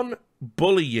porn,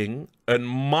 bullying, and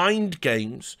mind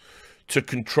games to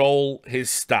control his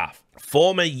staff.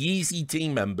 Former Yeezy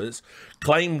team members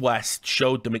claim West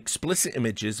showed them explicit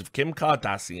images of Kim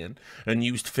Kardashian and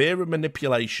used fear and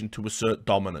manipulation to assert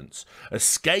dominance. A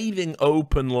scathing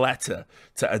open letter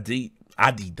to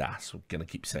Adidas, I'm going to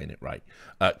keep saying it right,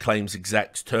 claims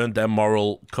execs turned their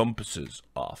moral compasses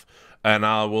off. And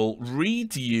I will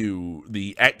read you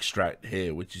the extract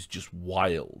here, which is just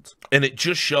wild. And it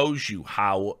just shows you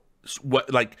how,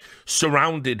 like,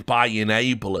 surrounded by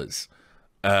enablers,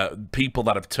 people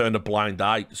that have turned a blind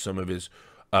eye to some of his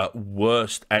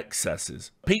worst excesses.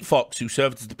 Pete Fox, who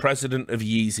served as the president of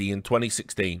Yeezy in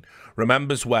 2016,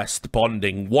 remembers West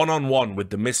bonding one-on-one with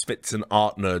the misfits and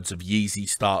art nerds of Yeezy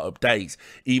startup days,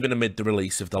 even amid the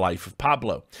release of The Life of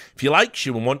Pablo. If he likes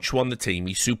you and wants you on the team,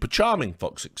 he's super charming,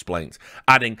 Fox explains,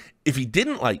 adding, if he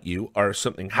didn't like you or if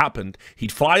something happened,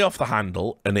 he'd fly off the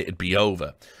handle and it'd be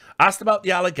over. Asked about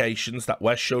the allegations that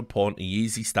West showed porn to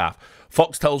Yeezy staff,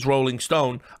 Fox tells Rolling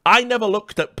Stone, I never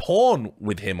looked at porn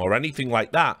with him or anything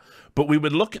like that, but we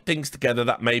would look at things together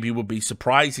that maybe would be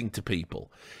surprising to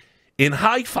people. In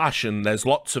high fashion, there's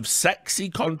lots of sexy,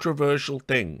 controversial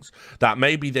things that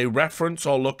maybe they reference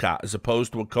or look at, as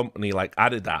opposed to a company like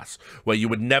Adidas, where you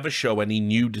would never show any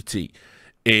nudity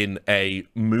in a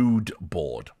mood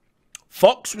board.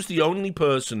 Fox was the only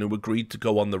person who agreed to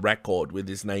go on the record with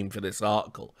his name for this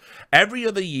article. Every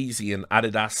other Yeezy and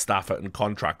Adidas staffer and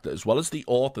contractor, as well as the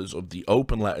authors of the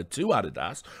open letter to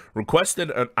Adidas,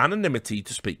 requested an anonymity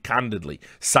to speak candidly,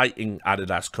 citing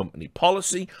Adidas company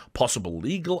policy, possible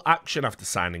legal action after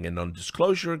signing a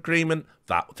non-disclosure agreement,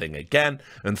 that thing again,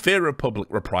 and fear of public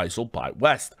reprisal by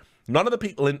West. None of the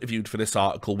people interviewed for this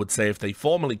article would say if they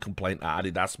formally complained at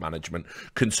Adidas management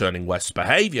concerning West's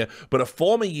behaviour, but a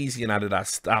former Yeezy and Adidas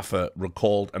staffer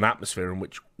recalled an atmosphere in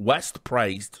which West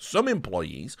praised some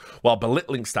employees while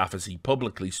belittling staffers he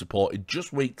publicly supported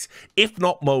just weeks, if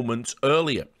not moments,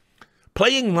 earlier.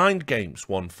 Playing mind games,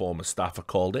 one former staffer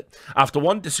called it. After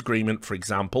one disagreement, for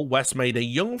example, West made a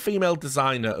young female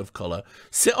designer of colour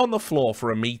sit on the floor for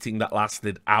a meeting that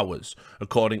lasted hours,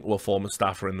 according to a former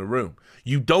staffer in the room.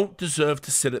 "You don't deserve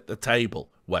to sit at the table,"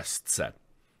 West said.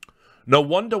 No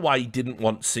wonder why he didn't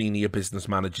want senior business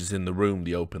managers in the room,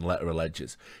 the open letter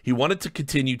alleges. He wanted to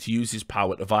continue to use his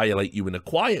power to violate you in a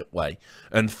quiet way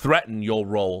and threaten your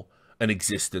role and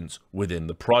existence within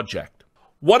the project.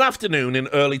 One afternoon in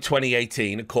early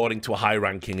 2018, according to a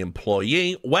high-ranking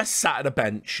employee, West sat at a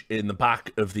bench in the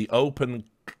back of the open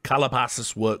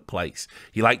Calabasas workplace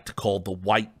he liked to call the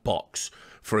White Box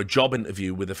for a job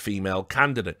interview with a female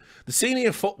candidate. The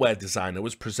senior footwear designer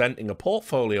was presenting a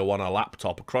portfolio on a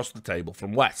laptop across the table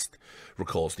from West,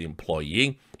 recalls the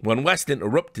employee, when West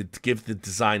interrupted to give the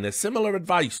designer similar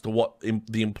advice to what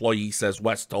the employee says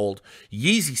West told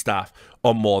Yeezy staff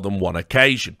on more than one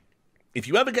occasion. "If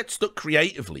you ever get stuck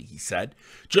creatively," he said,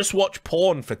 "just watch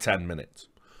porn for 10 minutes.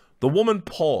 The woman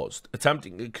paused,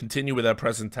 attempting to continue with her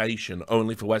presentation,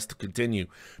 only for West to continue.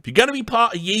 "If you're going to be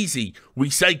part of Yeezy, we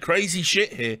say crazy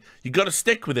shit here. You got to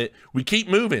stick with it. We keep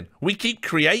moving. We keep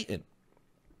creating."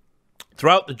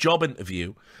 Throughout the job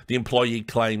interview, the employee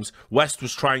claims West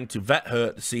was trying to vet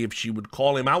her to see if she would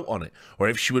call him out on it or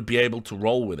if she would be able to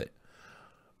roll with it.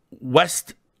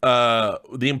 The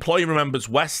employee remembers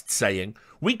West saying,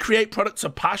 "We create products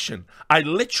of passion. I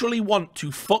literally want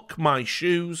to fuck my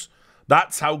shoes.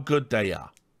 That's how good they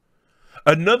are."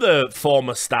 Another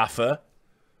former staffer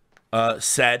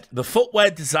said the footwear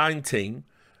design team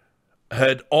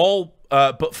had all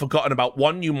but forgotten about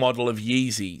one new model of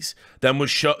Yeezys, then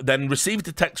received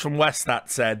a text from West that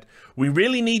said, "We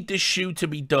really need this shoe to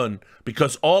be done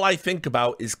because all I think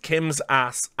about is Kim's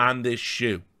ass and this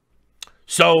shoe."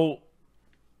 So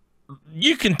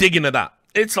you can dig into that.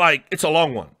 It's a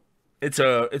long one. It's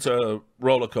a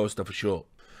roller coaster for sure.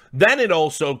 Then it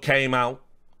also came out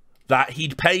that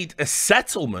he'd paid a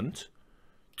settlement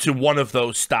to one of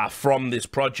those staff from this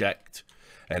project.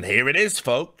 And here it is,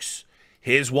 folks.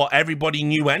 Here's what everybody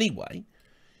knew anyway.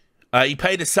 He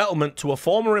paid a settlement to a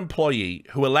former employee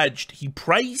who alleged he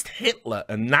praised Hitler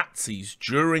and Nazis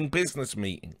during business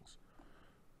meetings.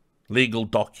 Legal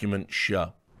documents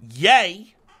show.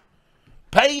 Ye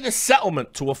paid a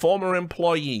settlement to a former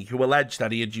employee who alleged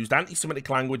that he had used anti-Semitic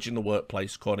language in the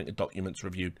workplace, according to documents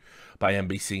reviewed by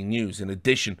NBC News. In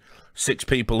addition, 6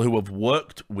 people who have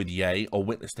worked with Ye or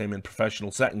witnessed him in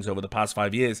professional settings over the past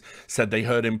 5 years said they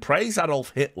heard him praise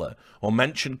Adolf Hitler or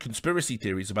mention conspiracy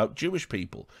theories about Jewish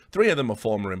people. 3 of them are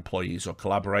former employees or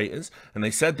collaborators, and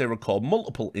they said they recalled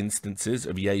multiple instances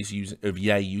of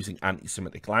Ye using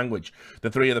anti-Semitic language. The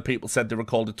 3 other people said they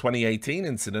recalled a 2018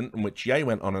 incident in which Ye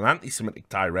went on an anti-Semitic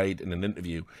tirade in an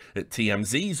interview at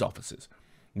TMZ's offices.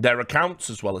 Their accounts,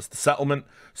 as well as the settlement,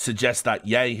 suggest that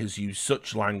Ye has used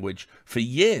such language for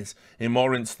years, in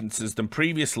more instances than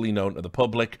previously known to the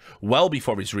public, well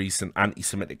before his recent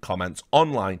anti-Semitic comments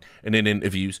online and in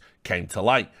interviews came to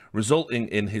light, resulting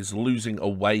in his losing a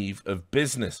wave of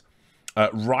business.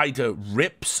 Ryder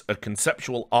Ripps, a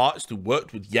conceptual artist who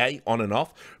worked with Ye on and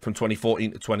off from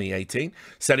 2014 to 2018,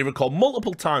 said he recalled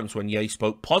multiple times when Ye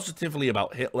spoke positively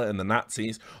about Hitler and the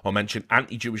Nazis or mentioned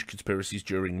anti-Jewish conspiracies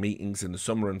during meetings in the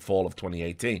summer and fall of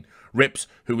 2018. Ripps,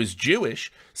 who is Jewish,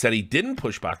 said he didn't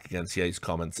push back against Ye's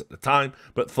comments at the time,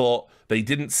 but thought they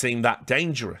didn't seem that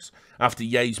dangerous. After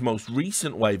Ye's most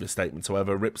recent waiver statements,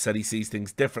 however, Ripps said he sees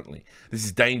things differently. "This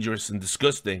is dangerous and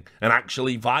disgusting and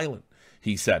actually violent,"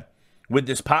 he said. With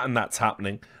this pattern that's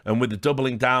happening, and with the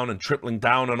doubling down and tripling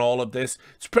down on all of this,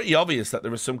 it's pretty obvious that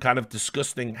there is some kind of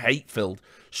disgusting, hate-filled,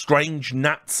 strange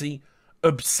Nazi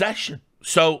obsession.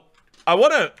 So I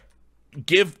want to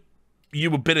give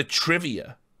you a bit of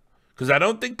trivia, because I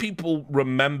don't think people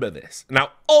remember this.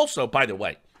 Now, also, by the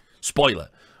way, spoiler,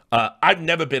 I've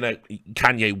never been a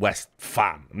Kanye West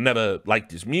fan. I've never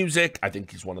liked his music. I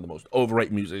think he's one of the most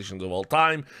overrated musicians of all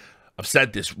time. I've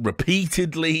said this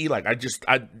repeatedly. Like,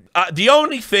 the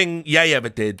only thing Ye ever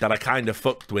did that I kind of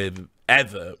fucked with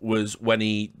ever was when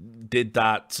he did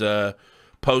that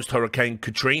post-Hurricane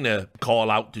Katrina call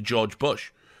out to George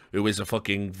Bush, who is a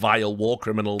fucking vile war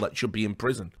criminal that should be in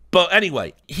prison. But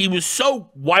anyway, he was so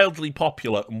wildly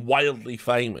popular and wildly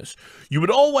famous, you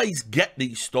would always get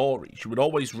these stories. You would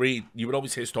always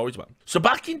hear stories about him. So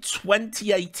back in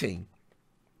 2018,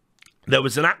 there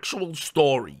was an actual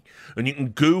story, and you can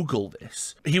Google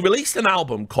this. He released an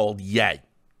album called Ye,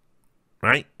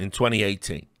 right? In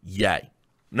 2018. Ye.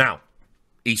 Now,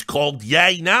 he's called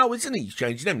Ye now, isn't he? He's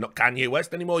changed his name. Not Kanye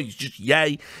West anymore. He's just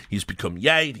Ye. He's become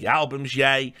Ye. The album's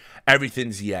Ye.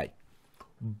 Everything's Ye.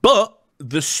 But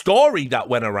the story that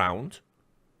went around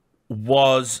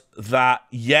was that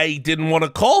Ye didn't want to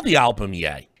call the album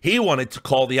Ye. He wanted to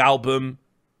call the album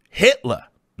Hitler.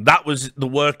 That was the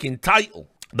working title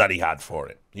that he had for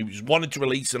it. He was wanted to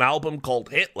release an album called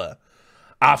Hitler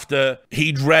after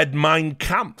he'd read Mein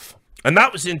Kampf. And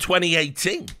that was in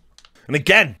 2018. And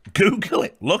again, Google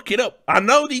it, look it up. I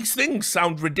know these things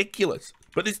sound ridiculous,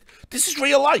 but this is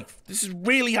real life. This is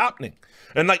really happening.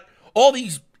 And like all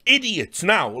these idiots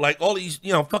now, like all these,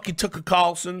 you know, fucking Tucker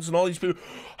Carlsons and all these people,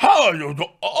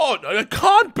 I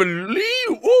can't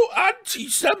believe,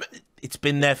 anti-Semitic. It's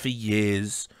been there for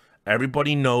years.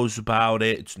 Everybody knows about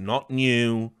it. It's not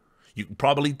new. You can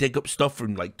probably dig up stuff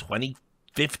from like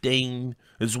 2015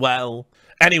 as well.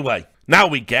 Anyway, now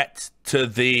we get to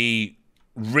the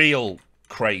real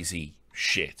crazy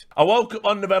shit. I woke up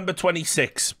on November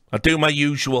 26th. I do my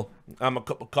usual. I'm a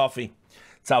cup of coffee.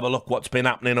 Let's have a look what's been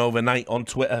happening overnight on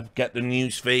Twitter. Get the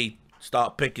news feed.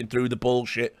 Start picking through the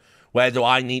bullshit. Where do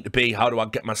I need to be? How do I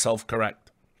get myself correct?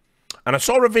 And I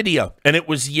saw a video, and it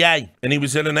was Ye, and he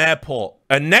was in an airport.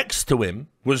 And next to him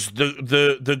was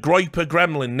the Groyper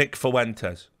gremlin, Nick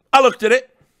Fuentes. I looked at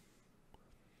it.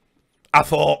 I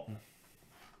thought,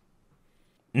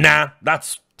 nah,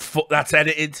 that's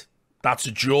edited. That's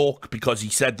a joke because he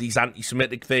said these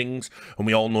anti-Semitic things. And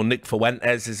we all know Nick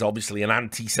Fuentes is obviously an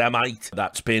anti-Semite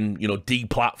that's been, you know,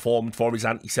 deplatformed for his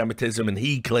anti-Semitism. And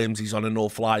he claims he's on a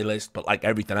no-fly list. But like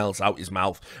everything else out his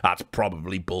mouth, that's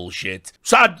probably bullshit.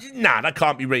 So, nah, that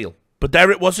can't be real. But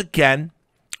there it was again.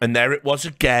 And there it was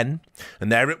again.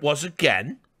 And there it was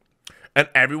again. And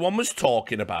everyone was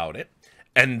talking about it.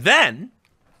 And then,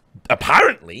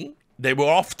 apparently, they were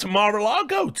off to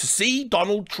Mar-a-Lago to see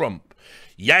Donald Trump.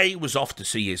 Ye was off to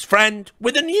see his friend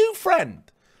with a new friend.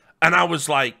 And I was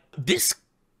like, this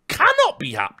cannot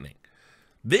be happening.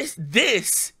 This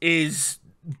is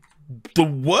the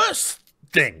worst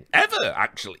thing ever,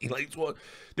 actually. Like,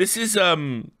 this is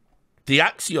the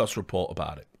Axios report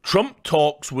about it. Trump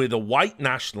talks with a white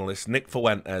nationalist, Nick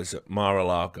Fuentes, at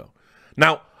Mar-a-Lago.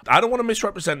 Now, I don't want to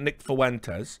misrepresent Nick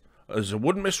Fuentes, as I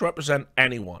wouldn't misrepresent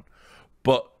anyone.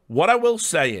 But what I will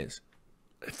say is,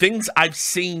 things I've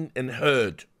seen and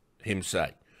heard him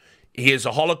say. He is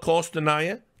a Holocaust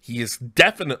denier. He is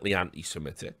definitely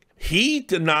anti-Semitic. He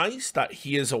denies that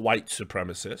he is a white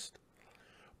supremacist.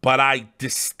 But I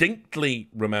distinctly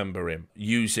remember him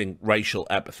using racial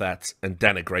epithets and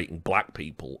denigrating black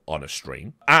people on a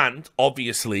stream. And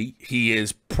obviously, he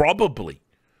is probably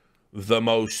the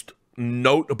most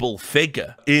notable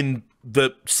figure in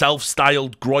the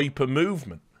self-styled Groyper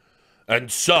movement.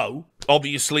 And so,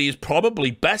 obviously, is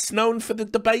probably best known for the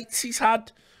debates he's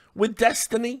had with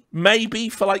Destiny. Maybe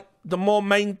for, like, the more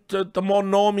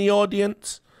normie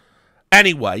audience.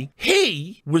 Anyway,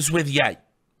 he was with Ye.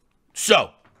 So,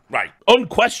 right,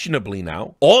 unquestionably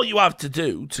now, all you have to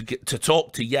do to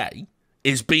talk to Ye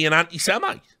is be an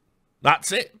anti-Semite.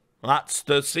 That's it. That's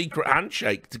the secret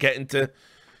handshake to get into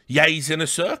Ye's inner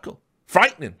circle.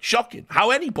 Frightening, shocking.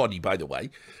 How anybody, by the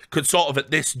way, could sort of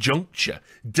at this juncture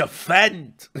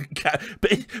defend.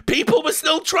 People were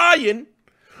still trying.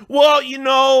 Well, you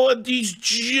know, he's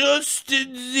just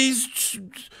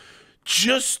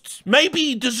maybe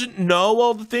he doesn't know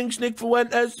all the things Nick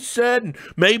Fuentes said, and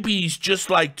maybe he's just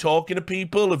like talking to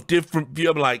people of different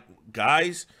views. I'm like,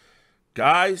 guys,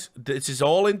 this is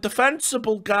all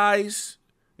indefensible, guys.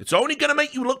 It's only going to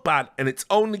make you look bad, and it's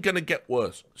only going to get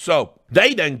worse. So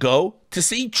they then go to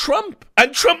see Trump,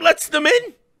 and Trump lets them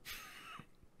in.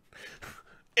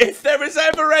 If there is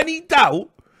ever any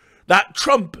doubt that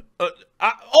Trump,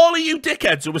 all of you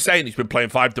dickheads who were saying he's been playing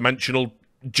five-dimensional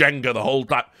Jenga the whole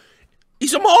time,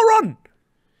 he's a moron.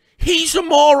 He's a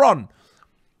moron.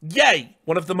 Ye,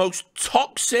 one of the most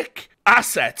toxic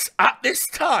assets at this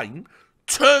time,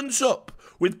 turns up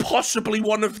with possibly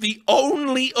one of the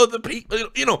only other people,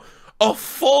 you know, a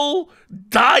full,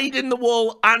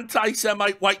 dyed-in-the-wall,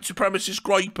 anti-Semite, white supremacist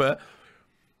Groyper,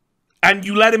 and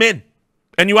you let him in,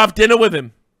 and you have dinner with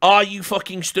him. Are you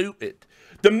fucking stupid?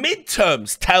 The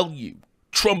midterms tell you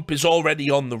Trump is already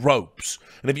on the ropes.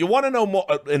 And if you want to know more,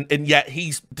 and yet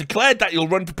he's declared that he'll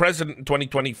run for president in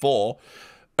 2024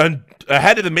 and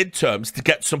ahead of the midterms to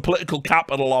get some political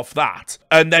capital off that,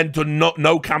 and then do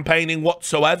no campaigning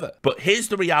whatsoever. But here's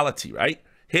the reality, right?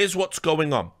 Here's what's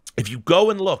going on. If you go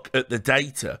and look at the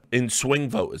data in swing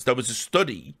voters, there was a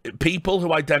study, people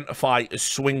who identify as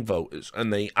swing voters,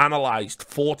 and they analysed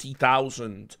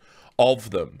 40,000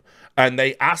 of them, and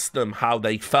they asked them how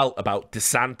they felt about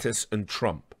DeSantis and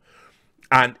Trump.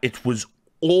 And it was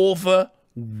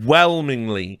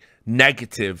overwhelmingly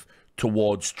negative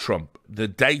towards Trump. The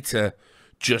data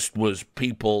just was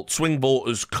people, swing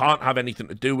voters can't have anything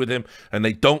to do with him, and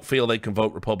they don't feel they can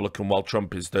vote Republican while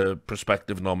Trump is the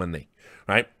prospective nominee,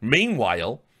 right?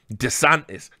 Meanwhile,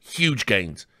 DeSantis, huge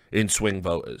gains in swing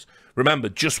voters. Remember,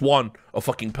 just won a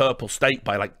fucking purple state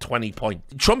by like 20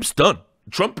 points. Trump's done.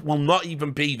 Trump will not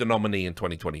even be the nominee in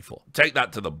 2024. Take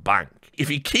that to the bank. If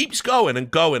he keeps going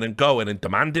and going and going and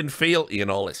demanding fealty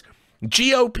and all this,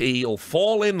 GOP will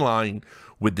fall in line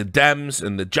with the Dems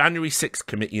and the January 6th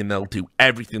committee, and they'll do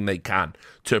everything they can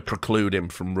to preclude him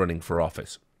from running for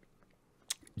office,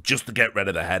 just to get rid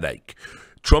of the headache.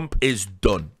 Trump is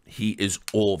done. He is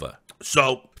over.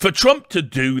 So for Trump to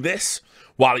do this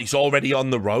while he's already on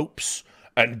the ropes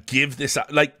and give this,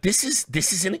 like, this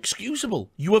is inexcusable.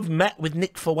 You have met with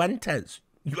Nick Fuentes.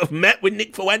 You have met with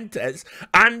Nick Fuentes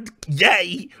and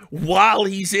Ye while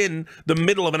he's in the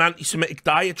middle of an anti-Semitic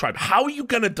diatribe. How are you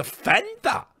going to defend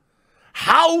that?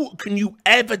 How can you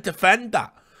ever defend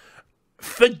that?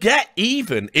 Forget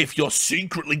even if you're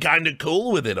secretly kind of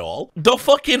cool with it all. The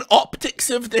fucking optics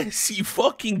of this, you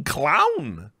fucking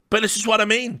clown. But this is what I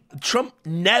mean. Trump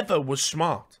never was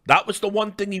smart. That was the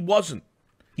one thing he wasn't.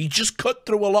 He just cut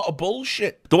through a lot of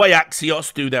bullshit. The way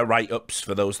Axios do their write-ups,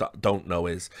 for those that don't know,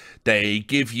 is they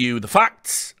give you the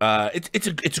facts.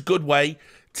 It's a good way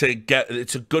to get,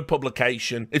 it's a good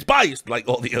publication. It's biased like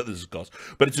all the others, of course,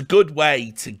 but it's a good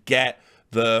way to get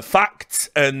the facts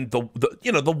and the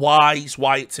you know, the whys,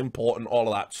 why it's important, all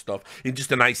of that stuff in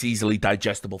just a nice, easily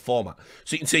digestible format.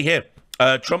 So you can see here,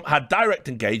 Trump had direct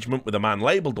engagement with a man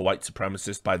labeled a white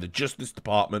supremacist by the Justice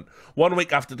Department 1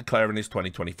 week after declaring his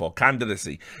 2024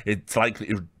 candidacy. It's likely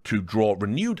to draw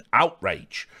renewed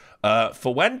outrage.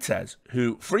 Fuentes,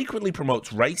 who frequently promotes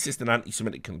racist and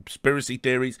anti-Semitic conspiracy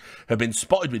theories, have been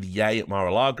spotted with Ye at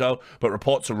Mar-a-Lago, but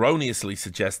reports erroneously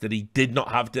suggest that he did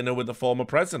not have dinner with the former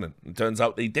president. It turns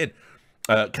out he did.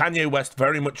 Kanye West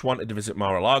very much wanted to visit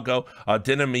Mar-a-Lago. Our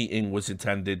dinner meeting was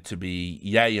intended to be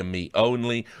Ye and me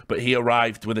only, but he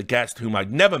arrived with a guest whom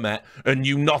I'd never met and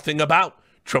knew nothing about,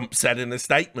 Trump said in a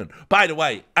statement. By the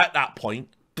way, at that point,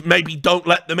 maybe don't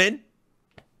let them in.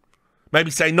 Maybe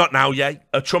say, not now, Ye.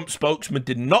 A Trump spokesman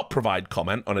did not provide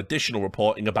comment on additional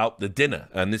reporting about the dinner.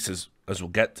 And this is, as we'll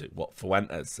get to, what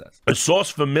Fuentes says. A source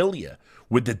familiar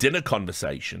with the dinner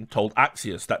conversation told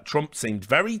Axios that Trump seemed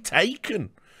very taken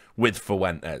with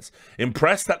Fuentes,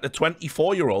 impressed that the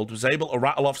 24-year-old was able to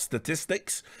rattle off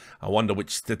statistics. I wonder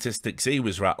which statistics he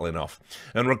was rattling off,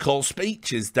 and recall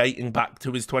speeches dating back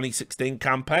to his 2016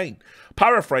 campaign.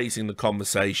 Paraphrasing the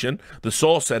conversation, the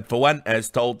source said Fuentes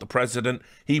told the president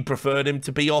he preferred him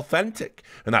to be authentic,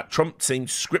 and that Trump seemed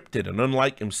scripted and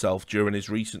unlike himself during his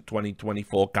recent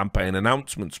 2024 campaign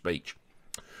announcement speech.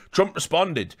 Trump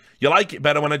responded, "You like it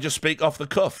better when I just speak off the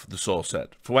cuff," the source said.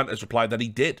 Fuentes replied that he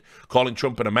did, calling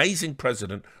Trump an amazing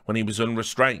president when he was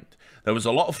unrestrained. There was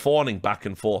a lot of fawning back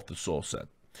and forth, the source said.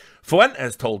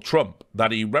 Fuentes told Trump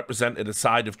that he represented a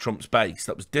side of Trump's base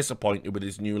that was disappointed with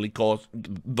his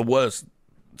the worst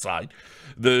side,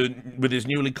 with his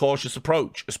newly cautious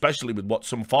approach, especially with what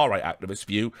some far-right activists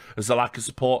view as the lack of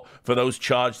support for those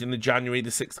charged in the January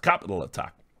the 6th Capitol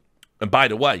attack. And by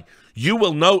the way, you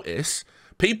will notice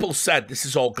people said this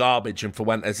is all garbage and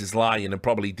Fuentes is lying and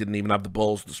probably didn't even have the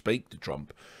balls to speak to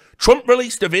Trump. Trump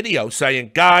released a video saying,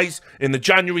 guys, in the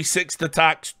January 6th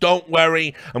attacks, don't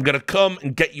worry, I'm going to come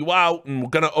and get you out and we're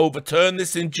going to overturn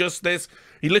this injustice.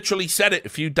 He literally said it a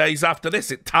few days after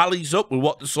this. It tallies up with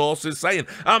what the source is saying.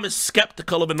 I'm as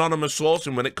skeptical of anonymous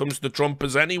sourcing when it comes to Trump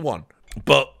as anyone.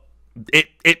 But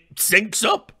it syncs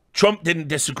up. Trump didn't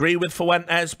disagree with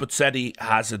Fuentes, but said he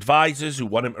has advisors who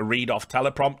want him to read off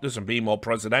teleprompters and be more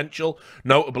presidential.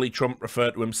 Notably, Trump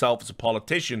referred to himself as a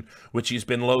politician, which he's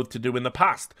been loath to do in the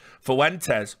past.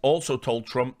 Fuentes also told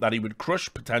Trump that he would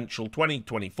crush potential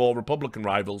 2024 Republican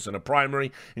rivals in a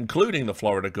primary, including the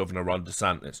Florida governor, Ron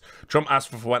DeSantis. Trump asked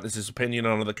for Fuentes' opinion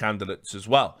on other candidates as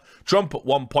well. Trump at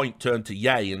one point turned to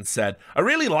Ye and said, "I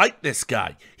really like this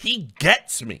guy. He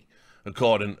gets me,"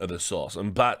 according to the source,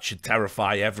 and that should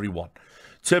terrify everyone.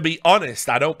 To be honest,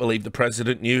 I don't believe the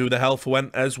president knew who the hell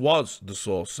Fuentes was, the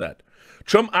source said.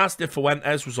 Trump asked if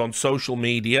Fuentes was on social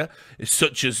media,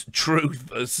 such as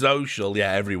Truth Social.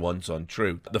 Yeah, everyone's on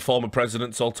Truth. The former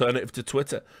president's alternative to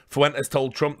Twitter. Fuentes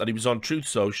told Trump that he was on Truth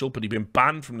Social, but he'd been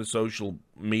banned from the social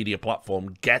media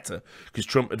platform Getter because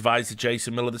Trump advised that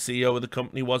Jason Miller, the CEO of the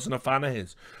company, wasn't a fan of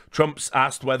his. Trump's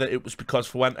asked whether it was because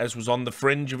Fuentes was on the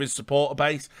fringe of his supporter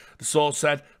base. The source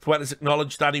said Fuentes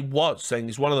acknowledged that he was, saying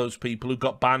he's one of those people who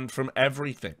got banned from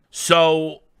everything.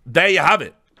 So there you have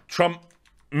it. Trump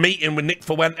meeting with Nick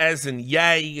Fuentes and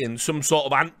Ye in some sort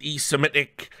of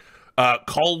anti-Semitic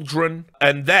cauldron.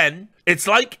 And then it's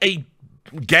like a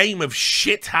game of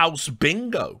shithouse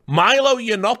bingo. Milo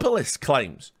Yiannopoulos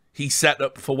claims he set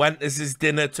up Fuentes'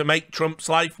 dinner to make Trump's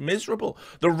life miserable.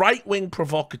 The right-wing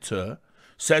provocateur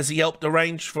says he helped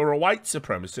arrange for a white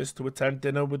supremacist to attend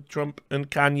dinner with Trump and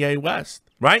Kanye West.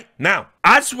 Right? Now,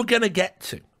 as we're going to get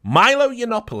to, Milo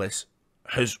Yiannopoulos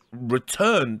has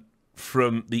returned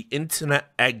from the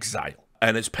internet exile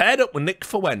and has paired up with Nick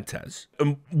Fuentes.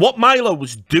 And what Milo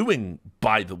was doing,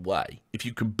 by the way, if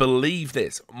you can believe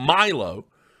this, Milo,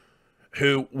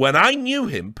 who, when I knew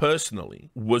him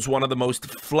personally, was one of the most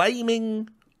flaming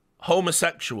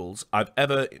homosexuals I've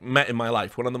ever met in my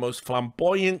life, one of the most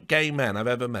flamboyant gay men I've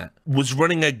ever met, was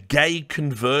running a gay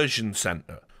conversion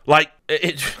center. Like,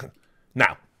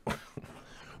 now,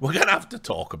 we're going to have to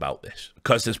talk about this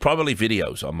because there's probably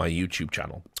videos on my YouTube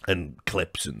channel and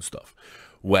clips and stuff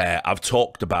where I've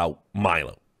talked about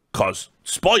Milo. Because,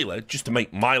 spoiler, just to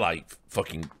make my life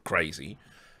fucking crazy,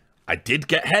 I did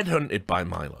get headhunted by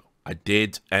Milo. I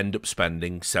did end up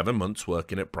spending 7 months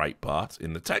working at Breitbart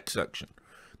in the tech section.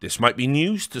 This might be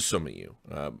news to some of you.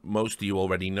 Most of you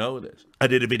already know this. I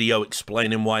did a video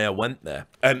explaining why I went there.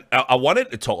 And I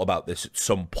wanted to talk about this at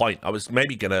some point. I was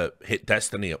maybe going to hit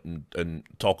Destiny up and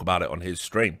talk about it on his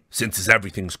stream, since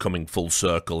everything's coming full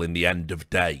circle in the end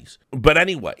of days. But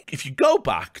anyway, if you go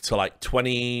back to like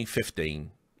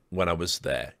 2015, when I was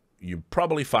there, you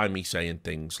probably find me saying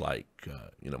things like,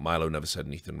 Milo never said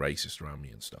anything racist around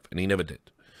me and stuff. And he never did.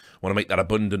 I want to make that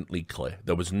abundantly clear.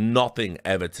 There was nothing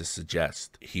ever to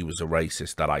suggest he was a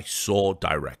racist that I saw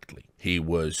directly. He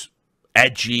was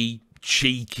edgy,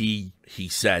 cheeky. He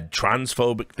said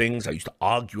transphobic things I used to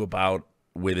argue about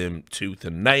with him tooth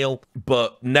and nail,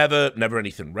 but never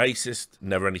anything racist,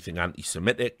 never anything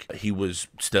anti-Semitic. He was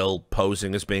still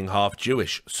posing as being half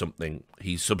Jewish, something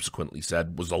he subsequently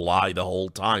said was a lie the whole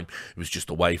time. It was just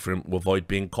a way for him to avoid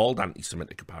being called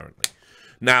anti-Semitic, apparently.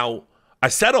 Now, I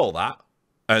said all that,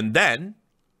 and then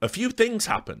a few things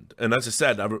happened. And as I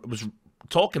said, I was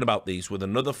talking about these with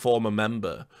another former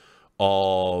member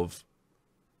of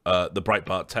the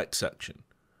Breitbart tech section.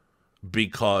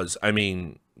 Because, I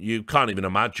mean, you can't even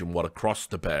imagine what a cross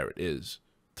to bear it is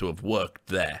to have worked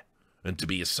there and to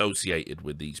be associated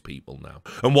with these people now.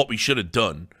 And what we should have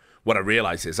done, what I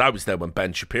realized is I was there when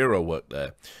Ben Shapiro worked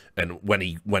there. And when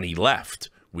he left,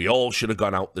 we all should have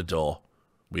gone out the door.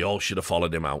 We all should have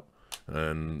followed him out.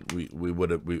 And we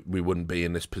wouldn't be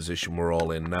in this position we're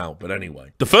all in now. But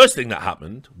anyway, the first thing that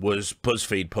happened was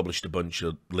BuzzFeed published a bunch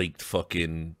of leaked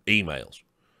fucking emails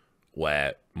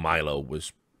where Milo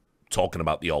was talking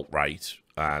about the alt-right,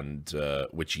 and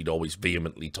which he'd always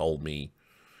vehemently told me,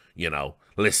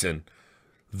 listen,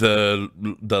 the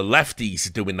lefties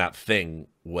are doing that thing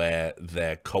where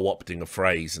they're co-opting a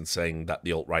phrase and saying that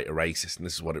the alt-right are racist, and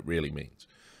this is what it really means.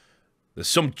 There's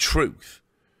some truth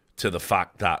to the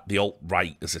fact that the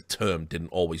alt-right as a term didn't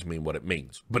always mean what it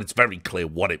means, but it's very clear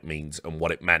what it means and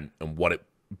what it meant and what it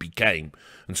became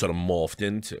and sort of morphed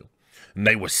into. And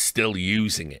they were still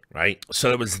using it, right? So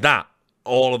there was that.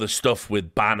 All of the stuff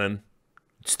with Bannon,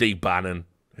 Steve Bannon,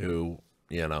 who,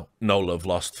 no love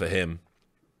lost for him.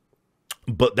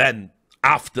 But then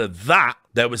after that,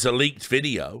 there was a leaked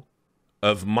video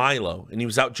of Milo, and he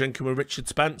was out drinking with Richard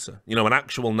Spencer, an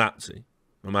actual Nazi.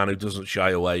 A man who doesn't shy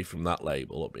away from that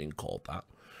label of being called that.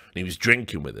 And he was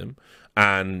drinking with him.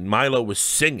 And Milo was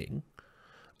singing.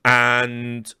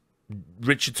 And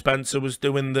Richard Spencer was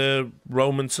doing the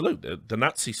Roman salute, the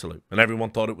Nazi salute. And everyone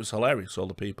thought it was hilarious, all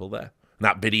the people there. And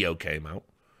that video came out.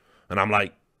 And I'm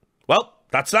like, well,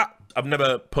 that's that. I've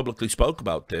never publicly spoke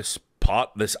about this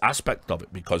aspect of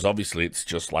it. Because obviously it's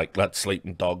just like, let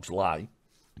sleeping dogs lie.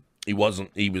 He was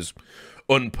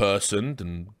unpersoned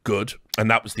and good. And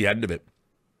that was the end of it.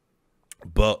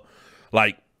 But,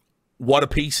 like, what a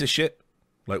piece of shit.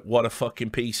 Like, what a fucking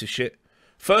piece of shit.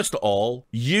 First of all,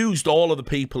 used all of the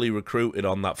people he recruited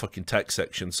on that fucking tech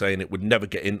section saying it would never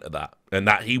get into that. And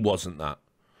that he wasn't that.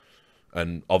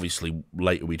 And obviously,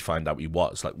 later we'd find out he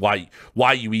was. Like,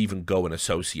 why you even go and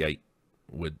associate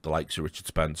with the likes of Richard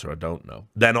Spencer, I don't know.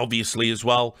 Then obviously as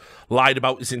well, lied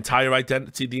about his entire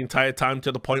identity the entire time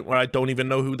to the point where I don't even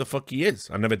know who the fuck he is.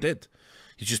 I never did.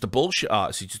 He's just a bullshit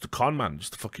artist. He's just a con man,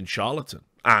 just a fucking charlatan.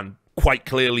 And quite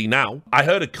clearly now, I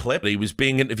heard a clip. He was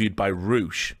being interviewed by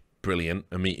Roosh, brilliant,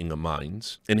 A Meeting of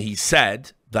Minds, and he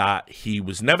said that he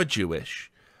was never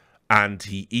Jewish, and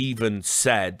he even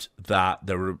said that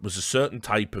there was a certain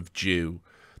type of Jew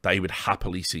that he would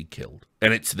happily see killed.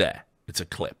 And it's there. It's a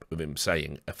clip of him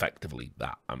saying effectively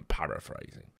that. I'm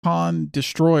paraphrasing. Khan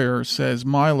Destroyer says,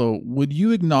 Milo, would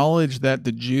you acknowledge that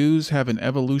the Jews have an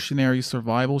evolutionary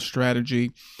survival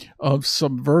strategy of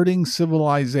subverting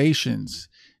civilizations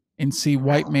and see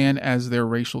white man as their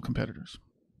racial competitors?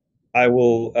 I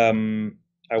will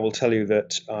tell you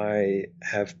that I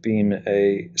have been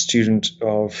a student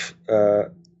of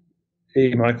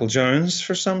E. Michael Jones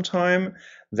for some time,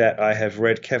 that I have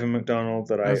read Kevin MacDonald,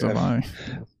 that I have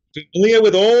familiar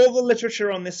with all the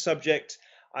literature on this subject.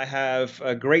 I have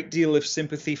a great deal of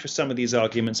sympathy for some of these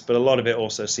arguments, but a lot of it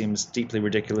also seems deeply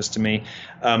ridiculous to me.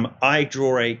 I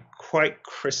draw a quite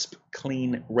crisp,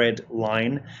 clean red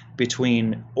line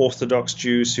between Orthodox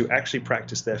Jews who actually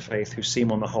practice their faith, who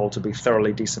seem on the whole to be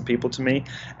thoroughly decent people to me,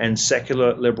 and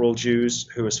secular liberal Jews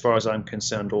who, as far as I'm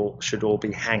concerned, should all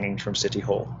be hanging from City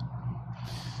Hall.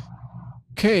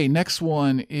 Okay, next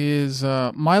one is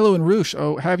Milo and Roosh.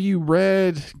 Oh, have you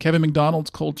read Kevin MacDonald's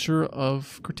Culture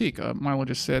of Critique? Milo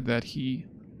just said that he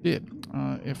did.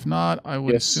 If not, I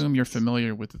would assume you're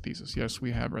familiar with the thesis. Yes,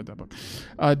 we have read that book.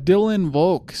 Dylan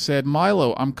Volk said,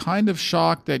 Milo, I'm kind of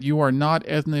shocked that you are not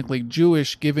ethnically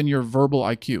Jewish given your verbal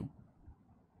IQ.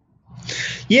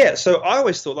 Yeah, so I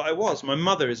always thought that I was. My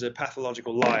mother is a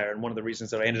pathological liar, and one of the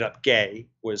reasons that I ended up gay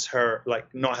was her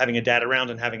not having a dad around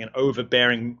and having an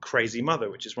overbearing, crazy mother,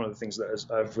 which is one of the things that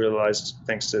I've realized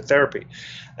thanks to therapy.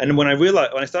 And when I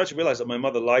started to realize that my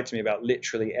mother lied to me about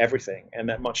literally everything, and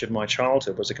that much of my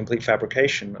childhood was a complete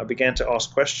fabrication, I began to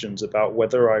ask questions about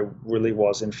whether I really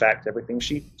was, in fact, everything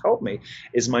she told me.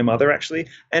 Is my mother actually?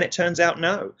 And it turns out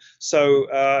no. So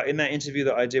in that interview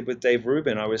that I did with Dave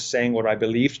Rubin, I was saying what I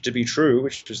believed to be true,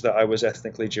 which was that I was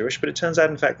ethnically Jewish, but it turns out,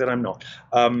 in fact, that I'm not.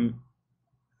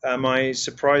 Am I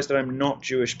surprised that I'm not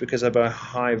Jewish because I have a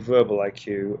high verbal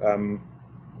IQ?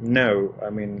 No. I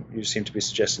mean, you seem to be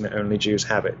suggesting that only Jews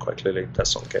have it. Quite clearly,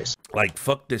 that's not the case. Like,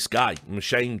 fuck this guy. I'm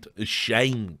ashamed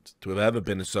to have ever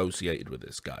been associated with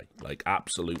this guy. Like,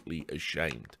 absolutely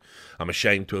ashamed. I'm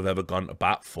ashamed to have ever gone to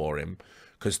bat for him,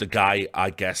 because the guy I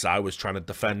guess I was trying to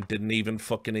defend didn't even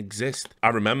fucking exist. I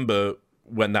remember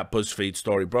when that BuzzFeed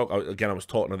story broke, again, I was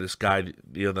talking to this guy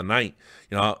the other night.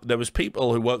 You know, there was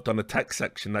people who worked on the tech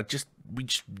section that just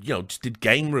did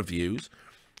game reviews,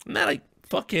 and they're like,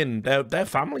 fucking, their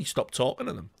family stopped talking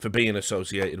to them for being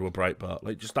associated with Breitbart.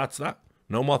 Like, just that's that.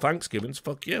 No more Thanksgivings.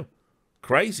 Fuck you.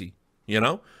 Crazy, you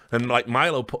know? And like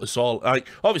Milo put us all, like,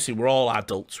 obviously we're all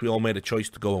adults. We all made a choice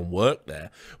to go and work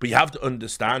there. But you have to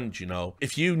understand, you know,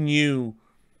 if you knew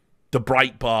the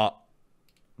Breitbart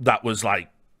that was like,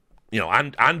 you know,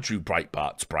 Andrew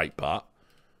Breitbart's Breitbart,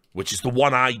 which is the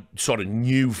one I sort of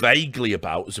knew vaguely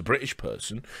about as a British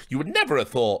person, you would never have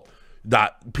thought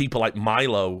that people like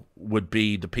Milo would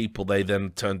be the people they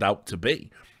then turned out to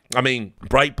be. I mean,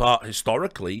 Breitbart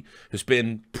historically has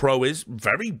been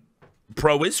very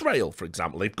pro-Israel, for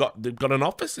example. They've got an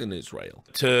office in Israel.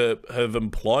 To have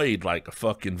employed like a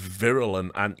fucking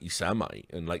virulent anti-Semite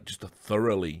and like just a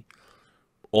thoroughly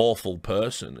awful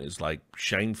person is like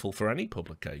shameful for any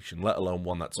publication, let alone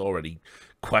one that's already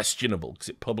questionable because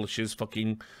it publishes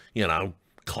fucking, you know,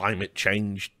 climate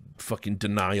change, fucking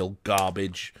denial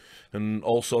garbage and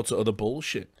all sorts of other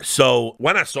bullshit. So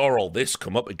when I saw all this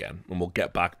come up again, and we'll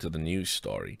get back to the news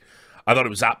story, I thought it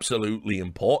was absolutely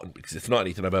important, because it's not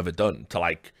anything I've ever done, to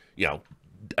like, you know,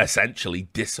 essentially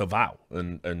disavow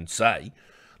and say,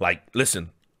 like,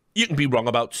 listen, you can be wrong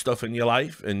about stuff in your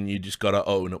life and you just gotta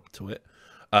own up to it.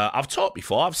 I've talked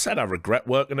before, I've said I regret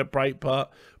working at Breitbart,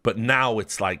 but now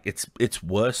it's like, it's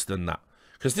worse than that.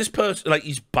 Because this person, like,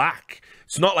 he's back.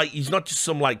 It's not like, he's not just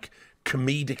some, like,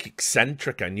 comedic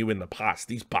eccentric I knew in the past.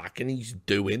 He's back and he's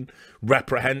doing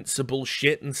reprehensible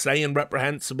shit and saying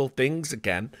reprehensible things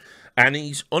again. And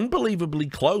he's unbelievably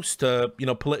close to, you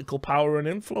know, political power and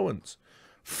influence.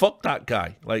 Fuck that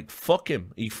guy. Like, fuck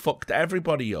him. He fucked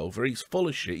everybody over. He's full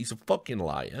of shit. He's a fucking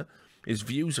liar. His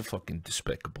views are fucking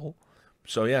despicable.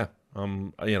 So, yeah,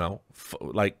 you know,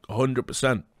 like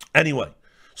 100%. Anyway,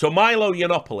 so Milo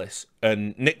Yiannopoulos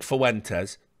and Nick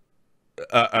Fuentes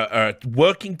are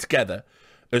working together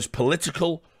as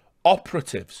political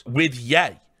operatives with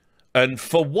Ye. And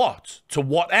for what? To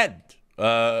what end?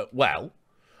 Well,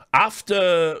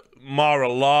 after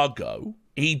Mar-a-Lago,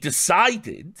 he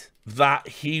decided that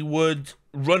he would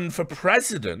run for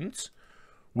president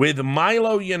with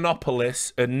Milo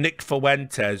Yiannopoulos and Nick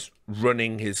Fuentes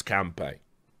running his campaign.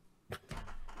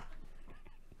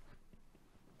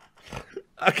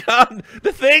 I can't...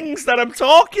 The things that I'm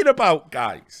talking about,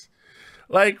 guys.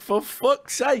 Like, for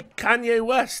fuck's sake, Kanye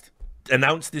West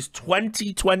announced his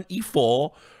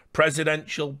 2024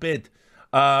 presidential bid.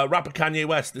 Rapper Kanye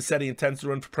West has said he intends to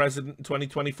run for president in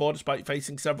 2024 despite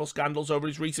facing several scandals over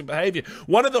his recent behavior.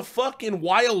 One of the fucking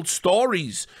wild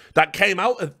stories that came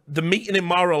out of the meeting in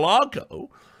Mar-a-Lago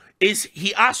is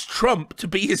he asked Trump to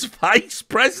be his vice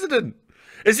president.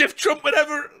 As if Trump would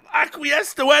ever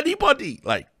acquiesce to anybody.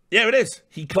 Like, yeah, it is.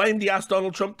 He claimed he asked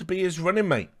Donald Trump to be his running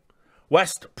mate.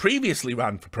 West previously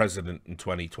ran for president in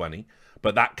 2020,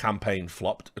 but that campaign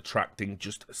flopped, attracting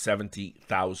just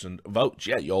 70,000 votes.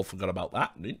 Yeah, you all forgot about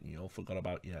that, didn't you? You all forgot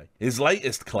about, yeah. His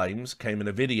latest claims came in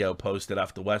a video posted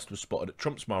after West was spotted at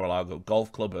Trump's Mar-a-Lago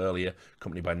golf club earlier,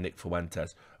 accompanied by Nick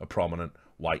Fuentes, a prominent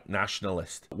white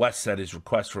nationalist. West said his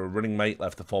request for a running mate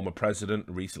left the former president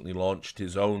and recently launched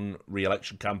his own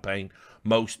re-election campaign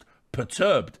most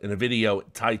perturbed. In a video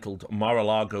titled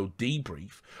Mar-a-Lago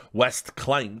Debrief, West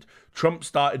claimed Trump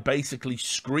started basically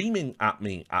screaming at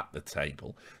me at the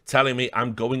table, telling me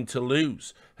I'm going to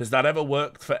lose. Has that ever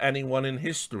worked for anyone in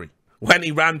history? When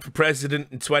he ran for president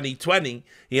in 2020,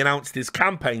 he announced his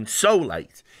campaign so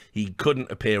late he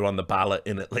couldn't appear on the ballot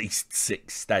in at least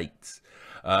 6 states.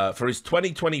 For his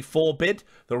 2024 bid,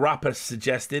 the rapper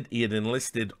suggested he had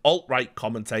enlisted alt-right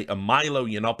commentator Milo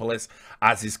Yiannopoulos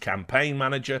as his campaign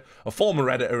manager. A former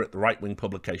editor at the right-wing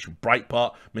publication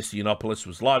Breitbart, Mr. Yiannopoulos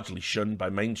was largely shunned by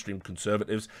mainstream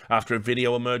conservatives after a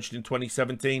video emerged in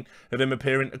 2017 of him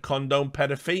appearing to condone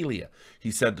pedophilia.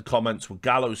 He said the comments were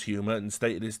gallows humor and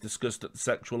stated his disgust at the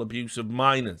sexual abuse of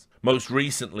minors. Most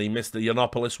recently, Mr.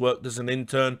 Yiannopoulos worked as an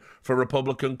intern for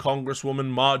Republican Congresswoman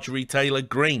Marjorie Taylor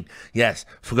Greene. Yes,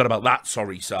 forgot about that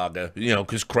sorry saga, you know,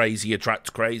 because crazy attracts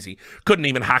crazy. Couldn't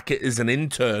even hack it as an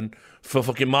intern for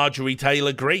fucking Marjorie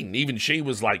Taylor Greene. Even she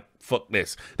was like, fuck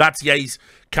this. That's Ye's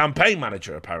campaign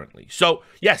manager, apparently. So,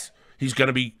 yes, he's going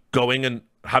to be going and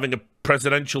having a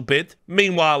presidential bid.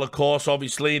 Meanwhile, of course,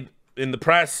 obviously, in the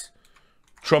press,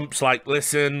 Trump's like,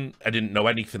 listen, I didn't know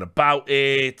anything about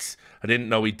it. I didn't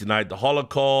know he denied the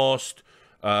Holocaust,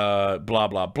 blah,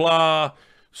 blah, blah.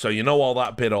 So you know all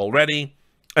that bit already.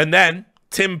 And then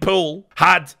Tim Pool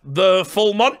had the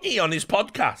full Monty on his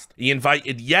podcast. He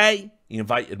invited Ye, he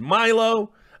invited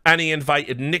Milo, and he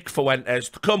invited Nick Fuentes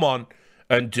to come on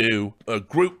and do a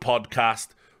group podcast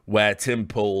where Tim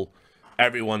Pool,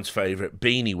 everyone's favorite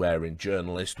beanie-wearing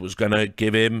journalist, was going to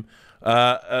give him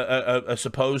a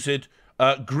supposed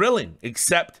grilling,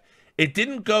 except it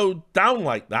didn't go down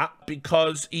like that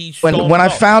because he when I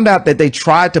found out that they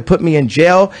tried to put me in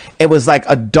jail, it was like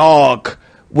a dog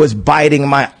was biting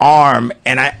my arm,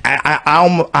 and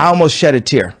I almost shed a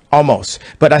tear, almost,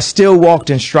 but I still walked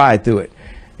in stride through it.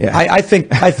 Yeah, I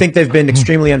think they've been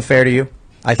extremely unfair to you.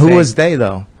 Who was they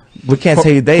though? We can't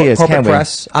say who they is, can we?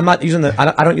 Press. I'm not using the.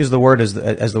 I don't use the word as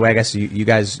the way I guess you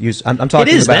guys use. I'm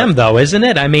talking. It is about them though, isn't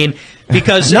it? I mean,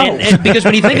 because no. because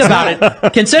when you think about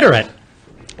it, consider it.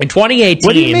 In 2018,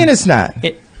 what do you mean it's not?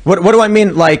 What do I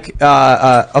mean? Like,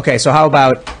 okay, so how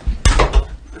about? Are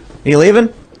you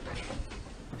leaving?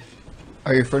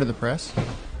 Are you referring to the press?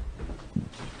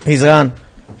 He's gone.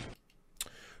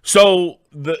 So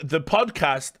the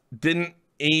podcast didn't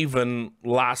even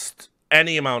last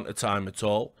any amount of time at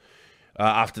all.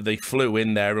 After they flew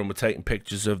in there and were taking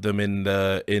pictures of them in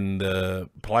the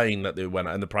plane that they went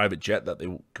in, the private jet that they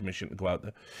commissioned to go out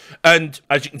there. And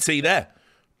as you can see there,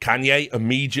 Kanye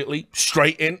immediately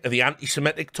straight into the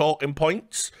anti-Semitic talking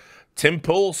points. Tim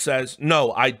Pool says,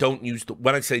 no, I don't use the...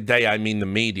 When I say they, I mean the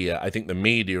media. I think the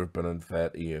media have been unfair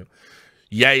to you.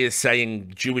 Ye is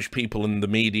saying Jewish people in the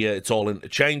media, it's all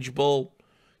interchangeable.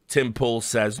 Tim Pool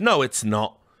says, no, it's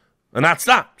not. And that's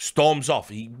that. Storms off.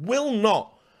 He will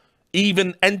not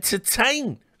even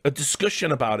entertain a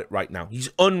discussion about it right now. He's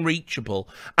unreachable.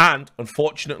 And,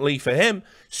 unfortunately for him,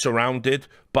 surrounded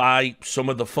by some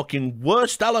of the fucking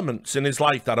worst elements in his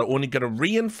life that are only going to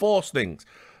reinforce things.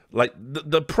 Like,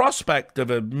 the prospect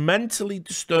of a mentally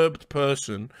disturbed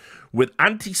person with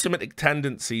anti-Semitic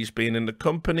tendencies being in the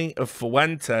company of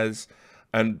Fuentes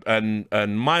and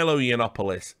Milo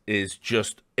Yiannopoulos is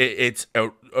just, it's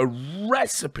a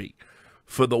recipe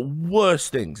for the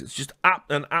worst things. It's just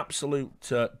an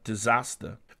absolute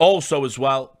disaster. Also, as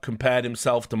well, compared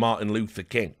himself to Martin Luther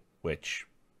King, which,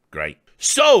 great.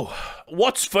 So,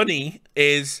 what's funny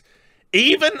is,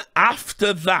 even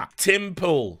after that, Tim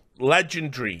Pool,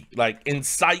 legendary, like,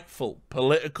 insightful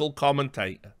political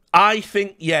commentator, I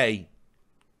think Ye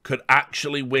could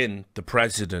actually win the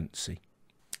presidency.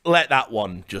 Let that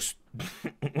one just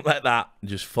let that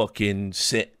just fucking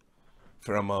sit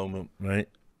for a moment, right?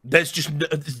 There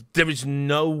is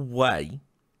no way.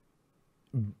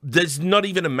 There's not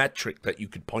even a metric that you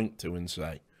could point to and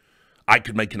say, I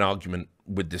could make an argument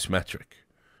with this metric.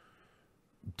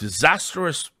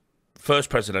 Disastrous first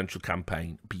presidential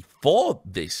campaign before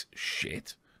this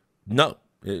shit. No,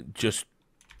 it just.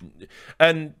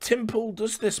 And Tim Pool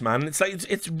does this, man. It's like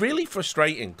it's really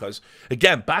frustrating because,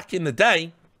 again, back in the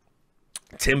day,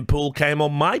 Tim Pool came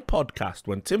on my podcast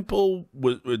when Tim Pool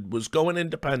was going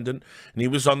independent and he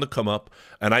was on the come up.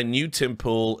 And I knew Tim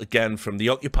Pool, again, from the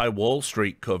Occupy Wall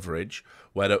Street coverage,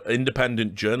 where the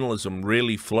independent journalism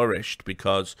really flourished,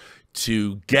 because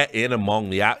to get in among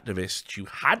the activists, you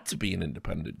had to be an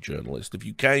independent journalist. If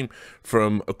you came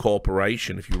from a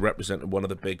corporation, if you represented one of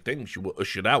the big things, you were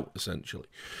ushered out, essentially.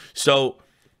 So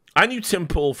I knew Tim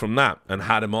Pool from that and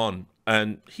had him on.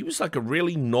 And he was like a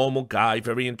really normal guy,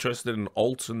 very interested in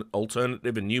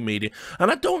alternative and new media.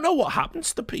 And I don't know what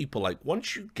happens to people. Like,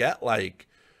 once you get, like,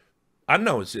 I don't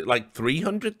know, is it like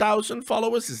 300,000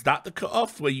 followers? Is that the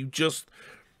cutoff where you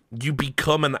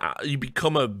become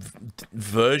a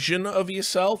version of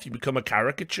yourself? You become a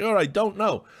caricature? I don't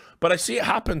know. But I see it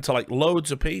happen to, like,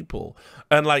 loads of people.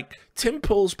 And, like, Tim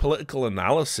Pool's political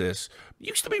analysis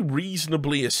used to be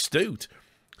reasonably astute.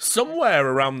 Somewhere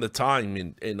around the time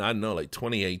in I don't know, like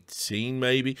 2018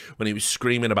 maybe, when he was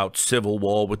screaming about civil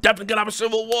war, we're definitely gonna have a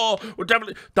civil war,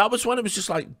 that was when it was just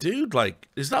like, dude, like,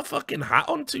 is that fucking hat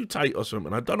on too tight or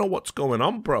something? I don't know what's going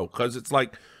on, bro, because it's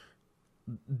like,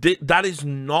 that is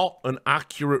not an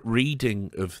accurate reading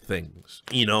of things.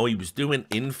 You know, he was doing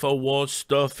InfoWars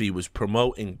stuff, he was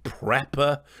promoting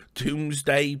Prepper,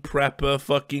 Doomsday Prepper,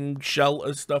 fucking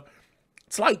shelter stuff.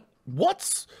 It's like,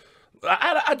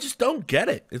 I just don't get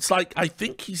it. It's like, I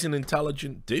think he's an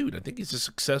intelligent dude. I think he's a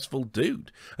successful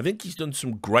dude. I think he's done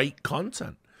some great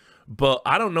content. But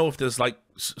I don't know if there's like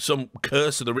some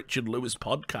Curse of the Richard Lewis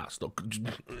podcast or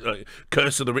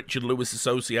Curse of the Richard Lewis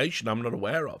Association I'm not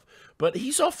aware of. But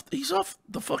he's off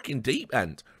the fucking deep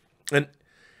end. And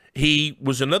he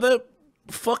was another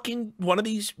fucking one of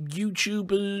these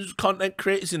YouTubers, content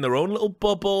creators in their own little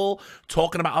bubble,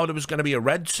 talking about how there was going to be a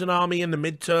red tsunami in the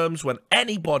midterms, when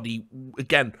anybody,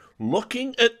 again,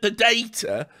 looking at the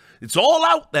data, it's all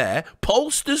out there.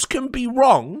 Pollsters can be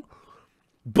wrong,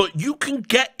 but you can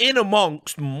get in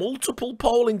amongst multiple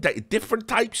polling data, different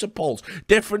types of polls,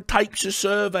 different types of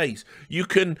surveys. You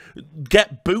can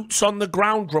get boots on the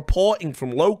ground reporting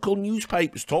from local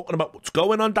newspapers, talking about what's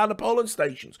going on down the polling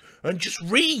stations, and just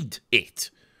read it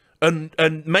and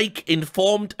make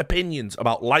informed opinions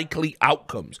about likely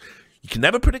outcomes. You can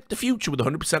never predict the future with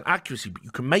 100% accuracy, but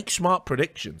you can make smart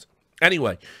predictions.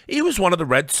 Anyway, he was one of the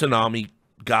red tsunami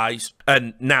guys.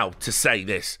 And now to say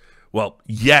this, well,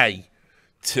 yay.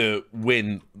 To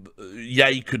win,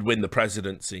 he could win the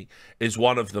presidency, is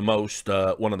one of the most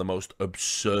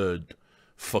absurd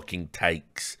fucking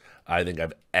takes I think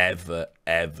I've ever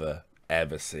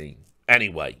seen.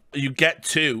 Anyway, you get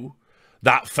to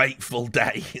that fateful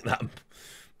day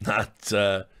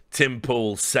that Tim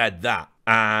Pool said that,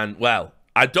 and well,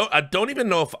 I don't even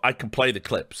know if I can play the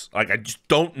clips. Like, I just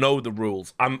don't know the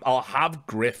rules. I'll have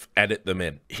Griff edit them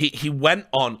in. He went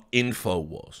on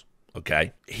InfoWars.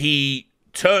 Okay, he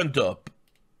turned up,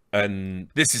 and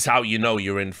this is how you know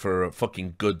you're in for a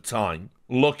fucking good time,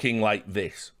 looking like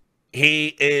this.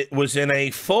 He was in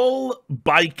a full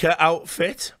biker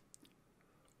outfit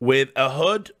with a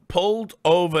hood pulled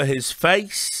over his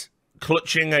face,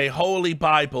 clutching a holy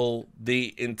Bible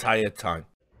the entire time.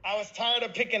 I was tired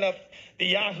of picking up the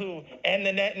Yahoo and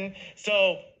the netting,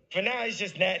 so for now he's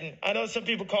just netting. I know some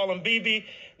people call him BB,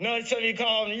 no, some people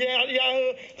call him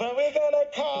Yahoo, but we're gonna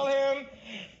call him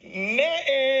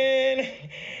Nettin.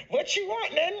 What you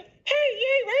want, Nettin? Hey,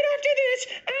 yeah, right after this,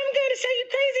 I'm gonna say you're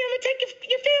crazy. I'm gonna take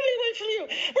your family away from you.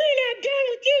 We're not done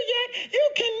with you yet. You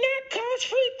cannot cause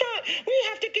free thought. We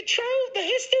have to control the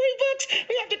history books.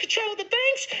 We have to control the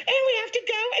banks, and we have to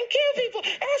go and kill people.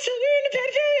 Also, we're in the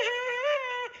pedophilia.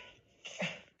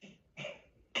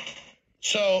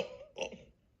 So,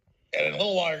 and in a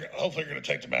little while, hopefully you're going to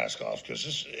take the mask off,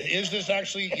 because is this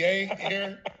actually yay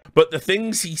here? But the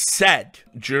things he said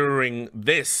during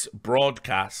this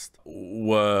broadcast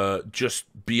were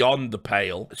just beyond the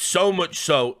pale. So much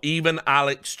so, even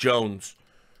Alex Jones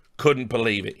couldn't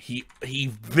believe it. He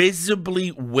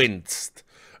visibly winced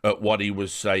at what he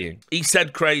was saying. He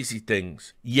said crazy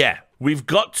things. Yeah, we've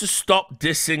got to stop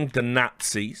dissing the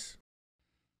Nazis.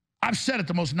 I've said it,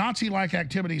 the most Nazi-like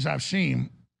activities I've seen,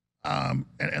 and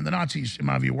the Nazis, in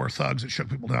my view, were thugs that shook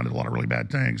people down, did a lot of really bad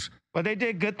things. But they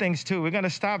did good things too. We're gonna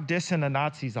stop dissing the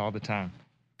Nazis all the time.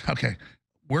 Okay,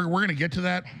 we're gonna get to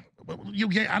that.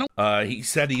 I don't. He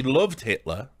said he loved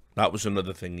Hitler. That was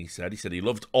another thing he said. He said he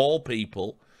loved all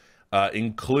people,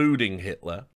 including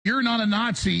Hitler. You're not a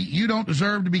Nazi. You don't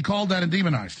deserve to be called that and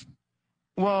demonized.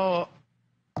 Well,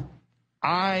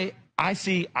 I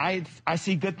see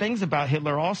good things about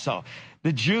Hitler also.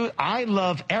 I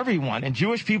love everyone, and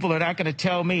Jewish people are not going to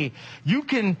tell me you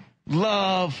can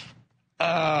love,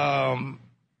 us,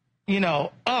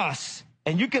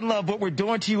 and you can love what we're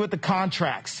doing to you with the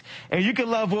contracts, and you can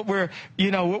love what we're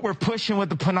pushing with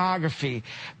the pornography.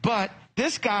 But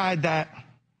this guy that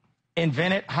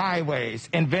invented highways,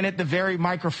 invented the very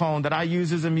microphone that I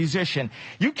use as a musician,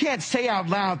 you can't say out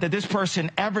loud that this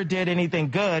person ever did anything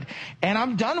good, and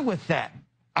I'm done with that.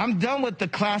 I'm done with the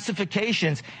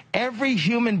classifications. Every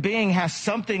human being has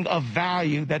something of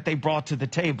value that they brought to the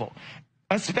table,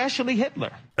 especially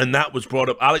Hitler. And that was brought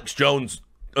up. Alex Jones,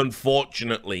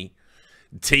 unfortunately,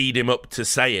 teed him up to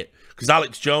say it, because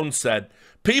Alex Jones said,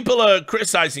 people are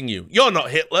criticizing you. You're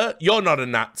not Hitler. You're not a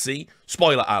Nazi.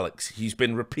 Spoiler, Alex. He's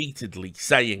been repeatedly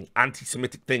saying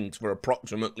anti-Semitic things for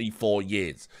approximately 4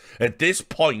 years. At this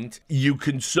point, you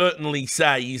can certainly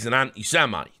say he's an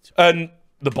anti-Semite. And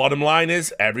the bottom line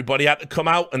is, everybody had to come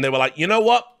out, and they were like, you know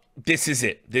what? This is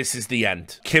it. This is the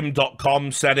end.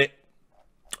 Kim.com said it.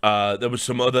 There was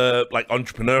some other,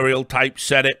 entrepreneurial types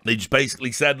said it. They just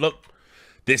basically said, look,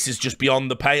 this is just beyond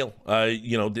the pale.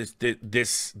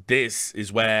 This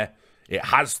is where it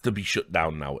has to be shut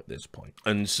down now at this point.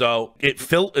 And so it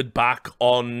filtered back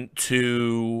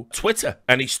onto Twitter,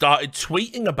 and he started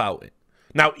tweeting about it.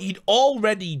 Now, he'd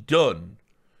already done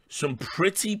some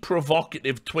pretty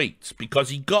provocative tweets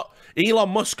because Elon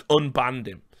Musk unbanned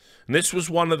him. And this was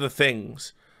one of the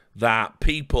things that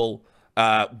people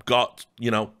got,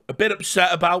 a bit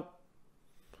upset about.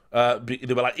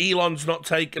 They were like, Elon's not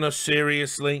taking us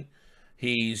seriously.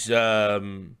 He's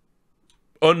unbanning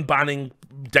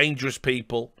dangerous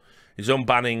people. He's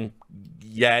unbanning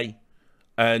Ye.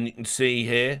 And you can see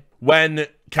here, when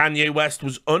Kanye West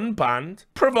was unbanned,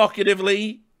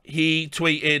 provocatively, he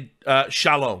tweeted,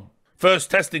 shalom. First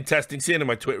testing, seeing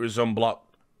my Twitter is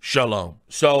unblocked. Shalom.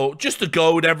 So just to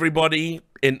goad everybody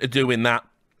into doing that.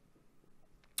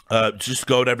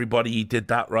 He did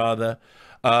that rather.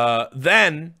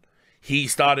 Then he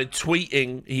started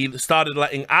tweeting. He started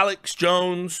letting Alex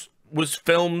Jones was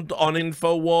filmed on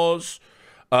InfoWars,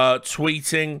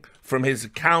 tweeting from his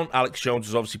account. Alex Jones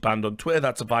was obviously banned on Twitter.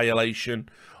 That's a violation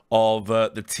of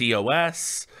the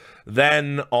TOS.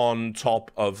 Then on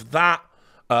top of that,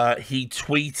 he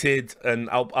tweeted, and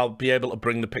I'll be able to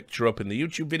bring the picture up in the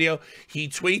YouTube video. He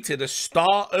tweeted a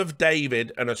Star of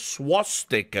David and a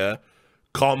swastika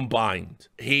combined.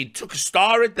 He took a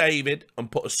Star of David and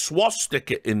put a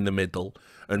swastika in the middle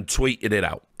and tweeted it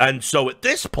out. And so at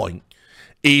this point,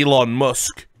 Elon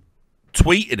Musk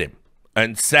tweeted him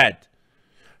and said,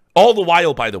 all the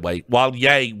while, by the way, while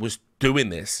Ye was doing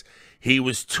this, he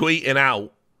was tweeting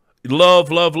out,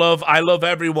 love, love, love, I love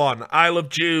everyone, I love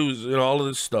Jews, all of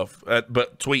this stuff,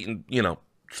 but tweeting,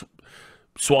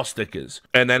 swastikas.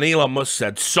 And then Elon Musk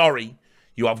said, sorry,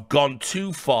 you have gone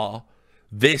too far.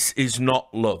 This is not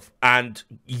love. And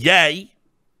Ye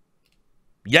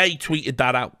tweeted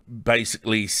that out.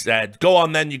 Basically said, go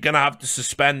on then, you're going to have to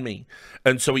suspend me.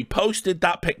 And so he posted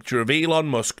that picture of Elon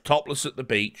Musk topless at the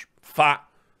beach, fat,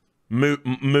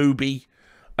 mooby,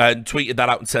 and tweeted that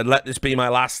out and said, let this be my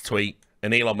last tweet.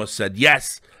 And Elon Musk said,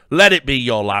 yes, let it be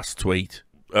your last tweet.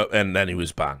 And then he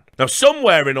was banned. Now,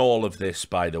 somewhere in all of this,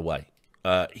 by the way,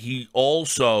 he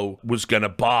also was going to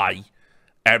buy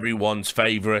everyone's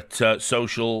favorite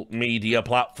social media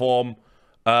platform,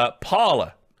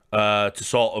 Parler, to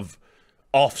sort of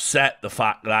offset the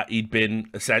fact that he'd been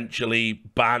essentially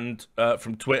banned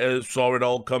from Twitter, saw it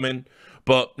all coming.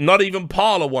 But not even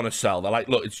Parler want to sell. They're like,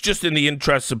 look, it's just in the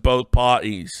interests of both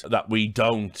parties that we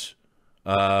don't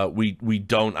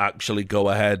actually go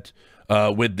ahead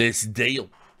with this deal.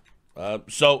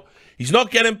 So he's not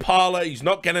getting Parler. He's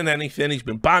not getting anything. He's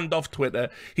been banned off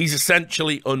Twitter. He's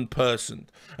essentially unpersoned.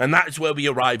 And that is where we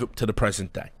arrive up to the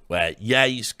present day, where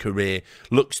Ye's career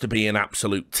looks to be in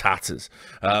absolute tatters.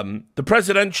 The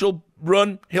presidential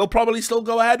run, he'll probably still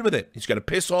go ahead with it. He's going to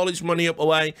piss all his money up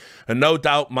away. And no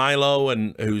doubt Milo,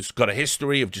 and who's got a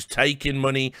history of just taking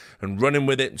money and running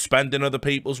with it and spending other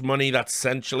people's money, that's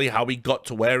essentially how he got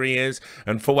to where he is.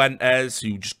 And Fuentes,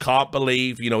 who just can't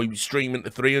believe, he was streaming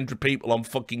to 300 people on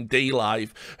fucking D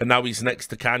Live, and now he's next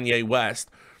to Kanye West.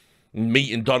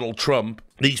 meeting Donald Trump,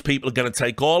 these people are going to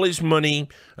take all his money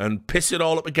and piss it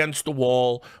all up against the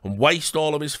wall and waste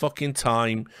all of his fucking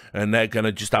time, and they're going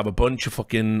to just have a bunch of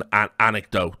fucking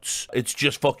anecdotes. It's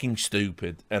just fucking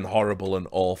stupid and horrible and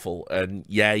awful. And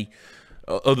Ye,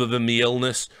 other than the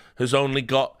illness, has only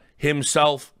got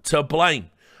himself to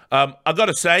blame. I got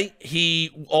to say,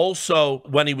 he also,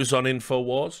 when he was on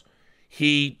InfoWars,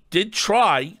 he did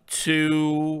try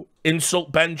to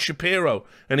insult Ben Shapiro,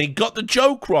 and he got the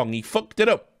joke wrong. He fucked it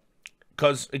up.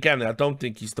 Because, again, I don't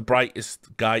think he's the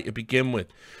brightest guy to begin with.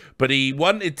 But he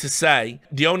wanted to say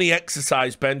the only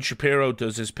exercise Ben Shapiro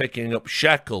does is picking up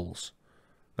shekels.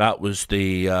 That was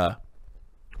the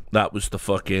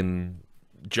fucking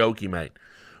joke he made.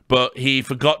 But he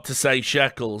forgot to say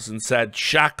shekels and said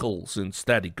shackles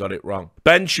instead. He got it wrong.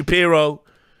 Ben Shapiro,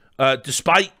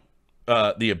 despite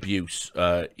the abuse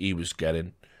he was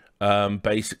getting,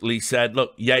 basically said,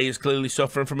 look, Ye is clearly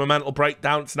suffering from a mental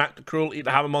breakdown. It's an act of cruelty to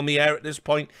have him on the air at this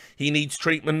point. He needs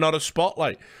treatment, not a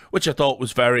spotlight, which I thought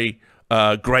was very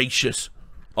gracious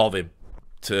of him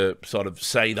to sort of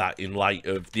say that in light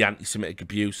of the anti-Semitic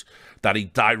abuse that he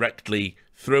directly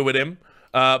threw at him.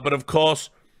 But of course,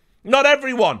 not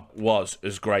everyone was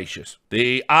as gracious.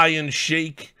 The Iron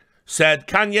Sheik said,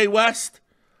 Kanye West,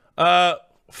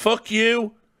 fuck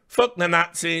you, fuck the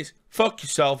Nazis, fuck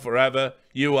yourself forever.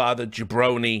 You are the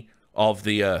jabroni of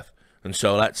the earth. And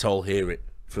so let's all hear it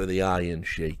for the Iron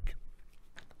Sheik.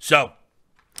 So,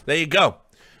 there you go.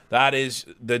 That is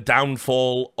the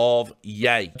downfall of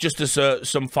Ye. Just as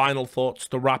some final thoughts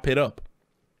to wrap it up.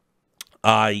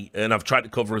 I've tried to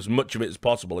cover as much of it as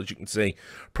possible. As you can see,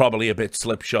 probably a bit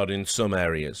slipshod in some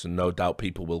areas, and no doubt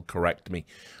people will correct me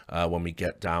when we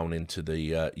get down into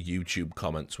the YouTube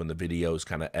comments when the video is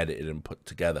kind of edited and put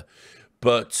together.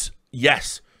 But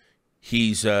yes,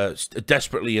 he's a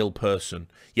desperately ill person.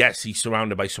 Yes, he's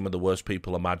surrounded by some of the worst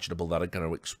people imaginable that are going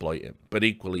to exploit him. But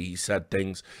equally, he said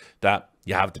things that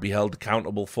you have to be held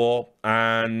accountable for,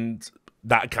 and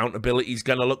that accountability is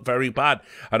going to look very bad.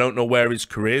 I don't know where his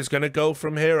career is going to go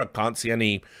from here. I can't see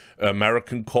any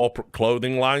American corporate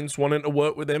clothing lines wanting to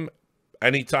work with him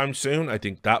anytime soon. I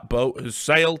think that boat has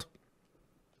sailed.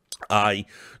 I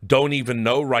don't even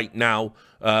know right now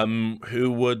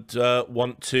who would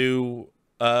want to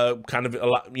kind of,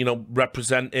 you know,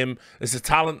 represent him as a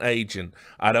talent agent.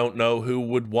 I don't know who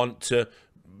would want to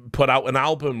put out an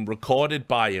album recorded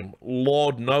by him.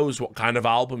 Lord knows what kind of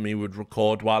album he would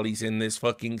record while he's in this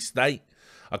fucking state.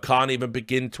 I can't even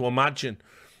begin to imagine.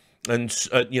 And,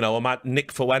 you know,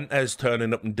 Nick Fuentes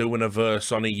turning up and doing a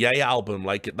verse on a Ye album.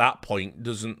 Like, at that point,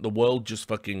 doesn't the world just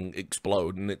fucking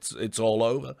explode and it's all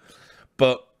over?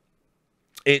 But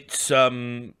it's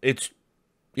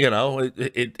you know,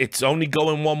 it's only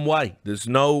going one way. There's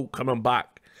no coming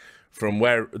back from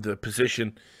where the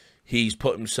position he's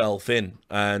put himself in,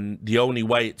 and the only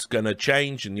way it's going to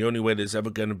change, and the only way there's ever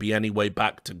going to be any way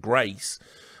back to grace,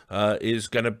 is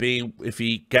going to be if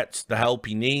he gets the help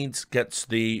he needs, gets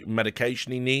the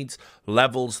medication he needs,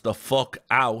 levels the fuck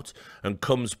out, and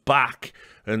comes back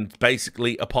and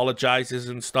basically apologizes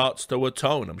and starts to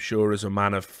atone. I'm sure as a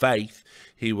man of faith,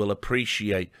 he will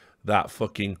appreciate that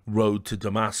fucking road to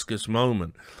Damascus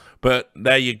moment. But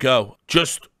there you go.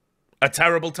 Just a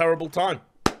terrible, terrible time.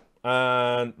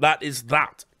 And that is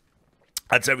that.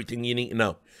 That's everything you need to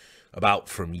know about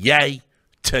from Ye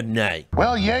to Nay.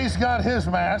 Well, Ye's got his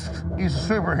mask. He's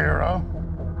a superhero.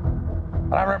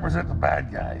 But I represent the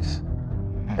bad guys.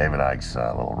 David Icke's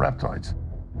little reptoids.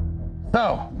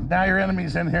 So, now your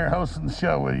enemy's in here hosting the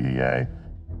show with you, Ye.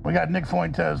 We got Nick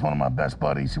Fuentes, one of my best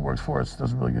buddies. He works for us,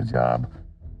 does a really good job.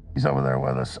 He's over there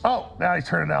with us. Oh, now he's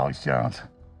turning to Alex Jones.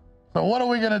 So what are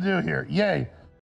we going to do here? Ye,